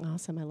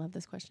 Awesome. I love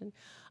this question.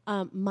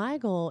 My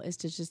goal is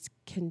to just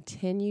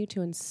continue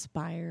to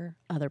inspire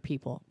other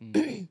people.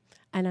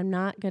 And I'm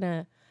not going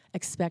to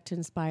expect to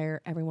inspire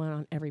everyone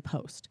on every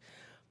post.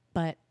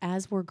 But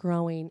as we're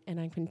growing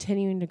and I'm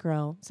continuing to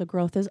grow, so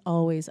growth is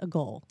always a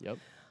goal. Yep.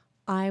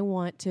 I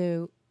want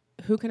to,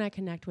 who can I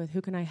connect with?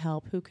 Who can I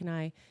help? Who can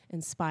I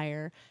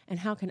inspire? And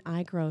how can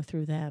I grow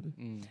through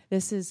them?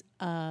 This is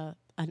an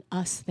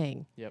us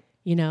thing. Yep.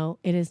 You know,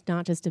 it is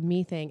not just a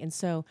me thing. And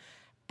so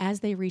as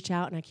they reach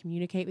out and I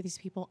communicate with these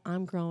people,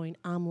 I'm growing,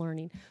 I'm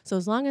learning. So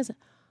as long as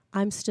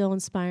I'm still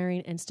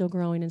inspiring and still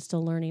growing and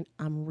still learning,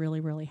 I'm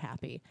really, really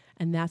happy.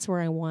 And that's where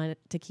I want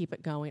to keep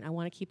it going. I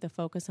want to keep the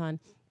focus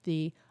on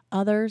the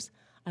others.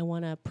 I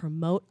want to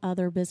promote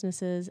other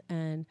businesses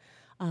and,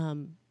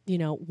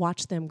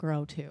 watch them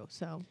grow too.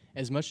 So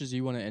as much as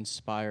you want to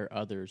inspire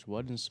others,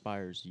 what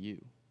inspires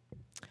you?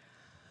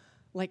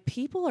 Like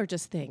people or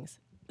just things?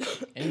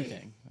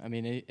 Anything. I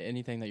mean,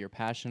 anything that you're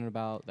passionate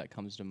about that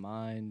comes to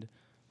mind.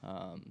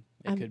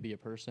 It could be a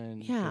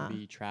person, it could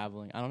be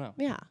traveling. I don't know.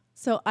 Yeah.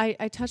 So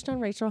I touched on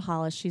Rachel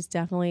Hollis. She's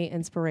definitely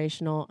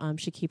inspirational.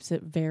 She keeps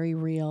it very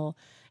real,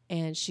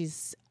 and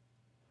she's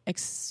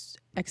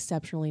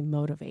exceptionally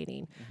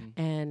motivating.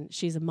 And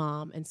she's a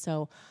mom, and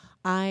so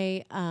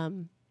I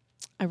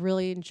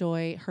really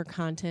enjoy her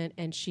content,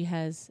 and she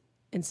has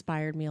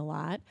inspired me a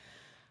lot.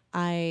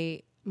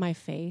 My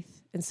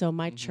faith, and so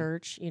my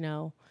church,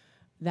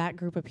 that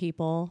group of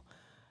people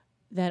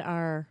that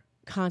are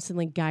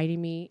constantly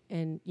guiding me,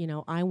 and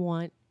I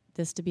want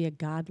this to be a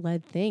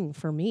God-led thing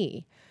for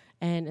me.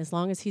 And as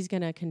long as he's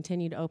going to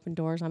continue to open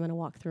doors, I'm going to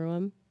walk through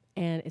them.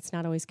 And it's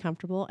not always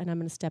comfortable, and I'm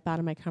going to step out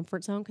of my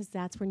comfort zone, because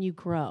that's when you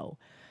grow.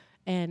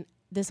 And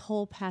this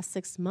whole past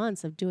 6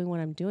 months of doing what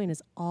I'm doing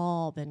has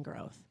all been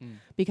growth,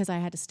 because I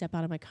had to step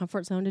out of my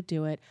comfort zone to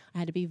do it. I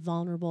had to be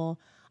vulnerable.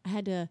 I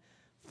had to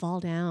fall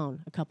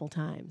down a couple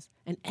times.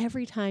 And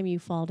every time you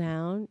fall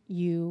down,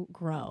 you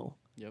grow.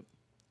 Yep.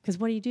 Because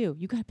what do?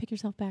 You got to pick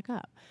yourself back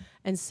up.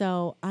 And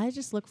so I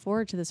just look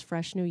forward to this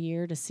fresh new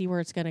year to see where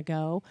it's going to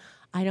go.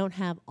 I don't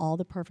have all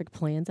the perfect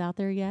plans out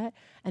there yet.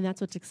 And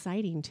that's what's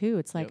exciting, too.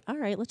 It's like, all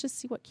right, let's just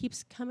see what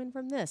keeps coming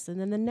from this. And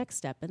then the next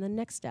step and the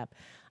next step.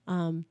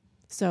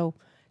 So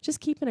just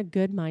keeping a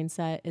good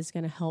mindset is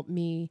going to help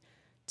me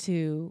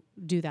to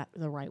do that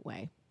the right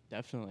way.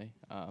 Definitely.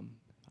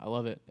 I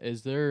love it.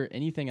 Is there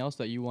anything else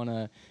that you want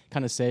to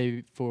kind of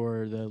say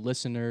for the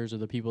listeners or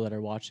the people that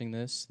are watching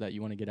this that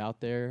you want to get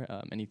out there?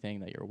 Anything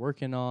that you're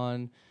working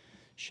on?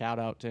 Shout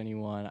out to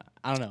anyone.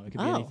 I don't know. It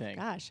could be anything.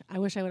 Oh, gosh. I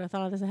wish I would have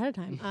thought of this ahead of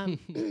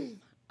time.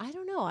 I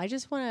don't know. I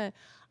just want to,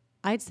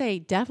 I'd say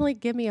definitely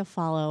give me a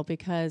follow,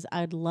 because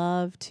I'd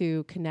love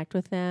to connect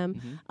with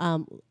them.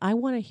 I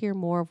want to hear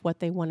more of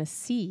what they want to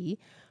see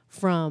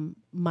from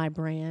my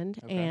brand.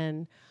 Okay.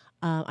 And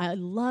I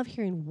love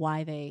hearing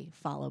why they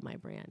follow my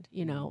brand.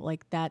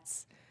 Like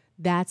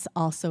that's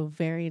also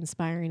very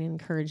inspiring and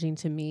encouraging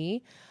to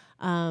me.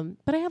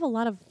 But I have a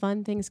lot of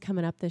fun things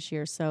coming up this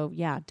year. So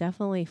yeah,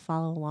 definitely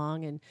follow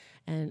along.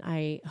 And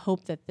I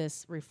hope that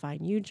this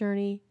Refine You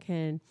journey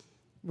can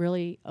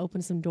really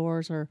open some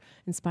doors or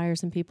inspire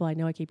some people. I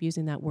know I keep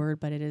using that word,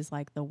 but it is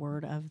like the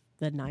word of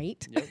the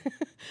night.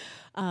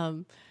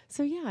 Yep.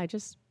 So yeah,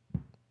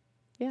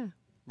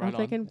 Right hope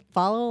they on. can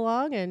follow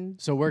along. And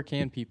So where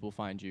can people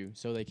find you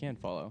so they can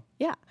follow?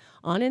 yeah,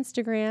 on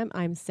Instagram,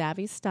 I'm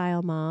Savvy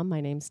Style Mom. My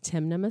name's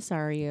Timna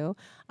Masariu.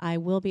 I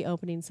will be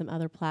opening some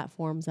other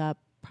platforms up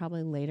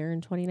probably later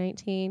in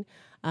 2019.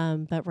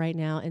 But right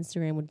now,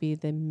 Instagram would be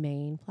the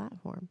main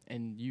platform.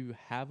 And you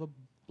have a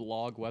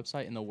blog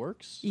website in the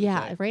works? Is Yeah,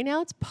 that- right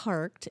now it's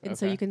parked, and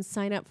so Okay. you can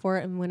sign up for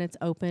it, and when it's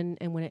open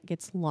and when it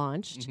gets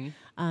launched,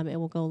 it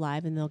will go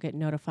live and they'll get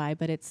notified.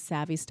 But it's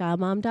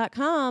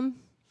savvystylemom.com.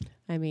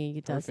 I mean,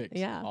 it does. Perfect.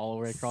 Yeah, All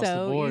the way across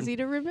so the board. easy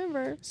to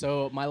remember.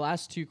 So my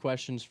last two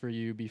questions for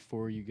you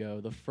before you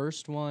go. The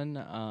first one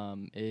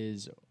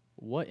is,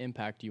 what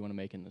impact do you want to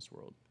make in this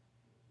world?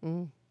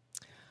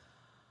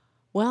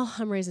 Well,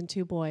 I'm raising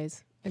two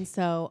boys, and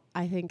so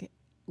I think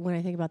when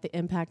I think about the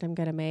impact I'm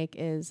going to make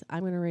is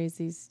I'm going to raise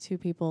these two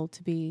people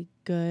to be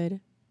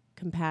good,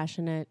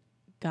 compassionate,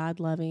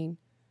 God-loving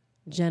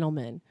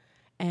gentlemen,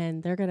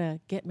 and they're going to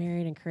get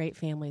married and create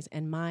families,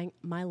 and my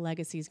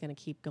legacy is going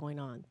to keep going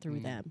on through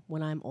them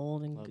when I'm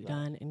old and Love that.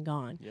 done and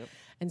gone. Yep.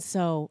 And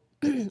so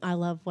I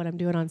love what I'm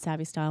doing on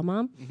Savvy Style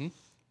Mom,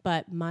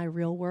 but my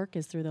real work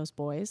is through those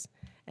boys,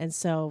 and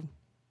so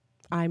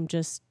I'm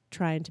just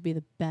trying to be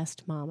the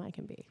best mom I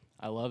can be.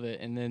 I love it.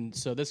 And then,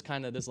 so this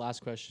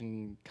last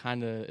question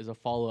kind of is a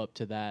follow-up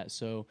to that.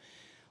 So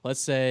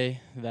let's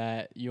say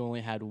that you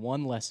only had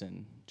one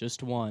lesson,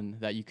 just one,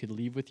 that you could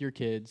leave with your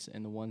kids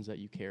and the ones that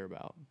you care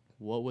about.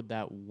 What would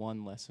that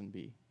one lesson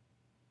be?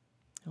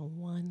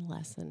 One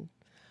lesson.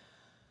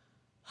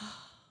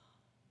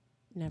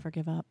 Never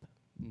give up.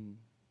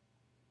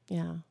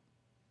 Yeah.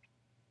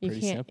 You Pretty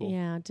can't, simple.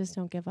 yeah, just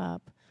don't give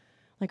up.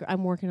 Like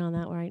I'm working on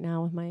that right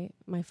now with my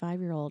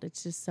 5-year-old.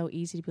 It's just so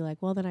easy to be like,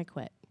 well, then I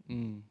quit.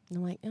 And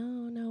I'm like, oh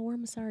no, we're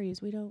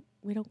Masarius. We don't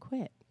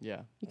quit.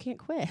 Yeah. You can't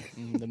quit.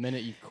 The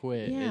minute you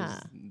quit, Yeah.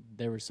 is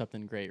there was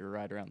something great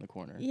right around the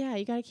corner. Yeah,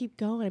 you got to keep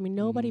going. I mean,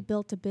 nobody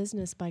built a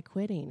business by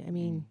quitting. I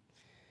mean,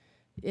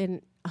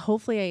 and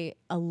hopefully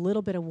a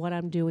little bit of what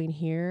I'm doing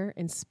here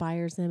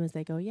inspires them as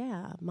they go,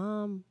 yeah,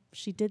 Mom,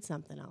 she did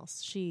something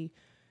else. She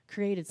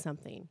created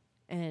something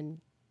and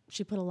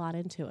she put a lot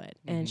into it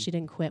and she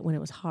didn't quit when it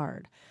was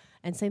hard.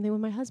 And same thing with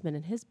my husband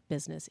and his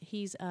business.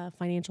 He's a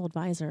financial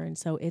advisor. And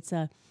so it's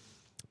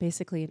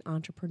basically an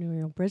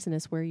entrepreneurial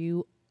business where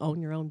you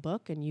own your own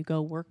book and you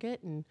go work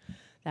it, and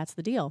that's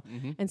the deal.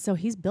 And so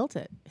he's built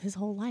it his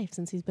whole life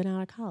since he's been out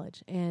of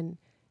college, and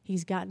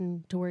he's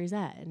gotten to where he's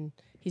at, and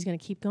he's going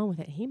to keep going with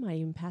it. He might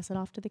even pass it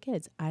off to the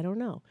kids. I don't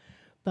know.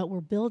 But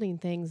we're building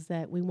things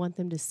that we want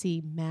them to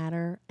see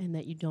matter and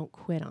that you don't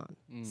quit on.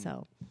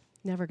 So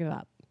never give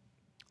up.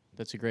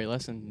 That's a great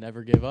lesson.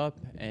 Never give up.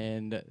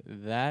 And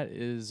that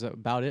is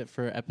about it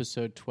for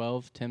episode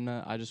 12.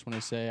 Timna, I just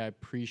want to say I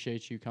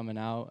appreciate you coming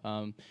out,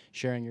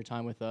 sharing your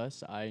time with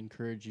us. I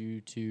encourage you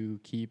to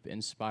keep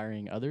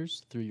inspiring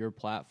others through your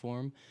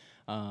platform.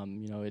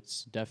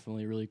 It's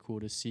definitely really cool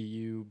to see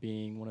you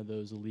being one of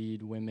those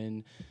lead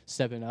women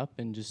stepping up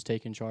and just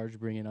taking charge,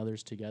 bringing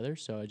others together.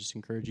 So I just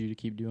encourage you to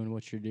keep doing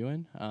what you're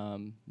doing.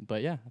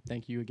 But yeah,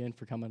 thank you again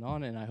for coming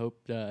on. And I hope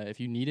if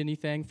you need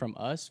anything from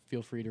us,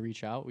 feel free to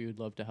reach out. We would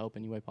love to help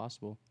any way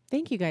possible.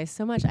 Thank you guys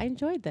so much. I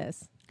enjoyed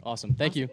this. Awesome. Thank you.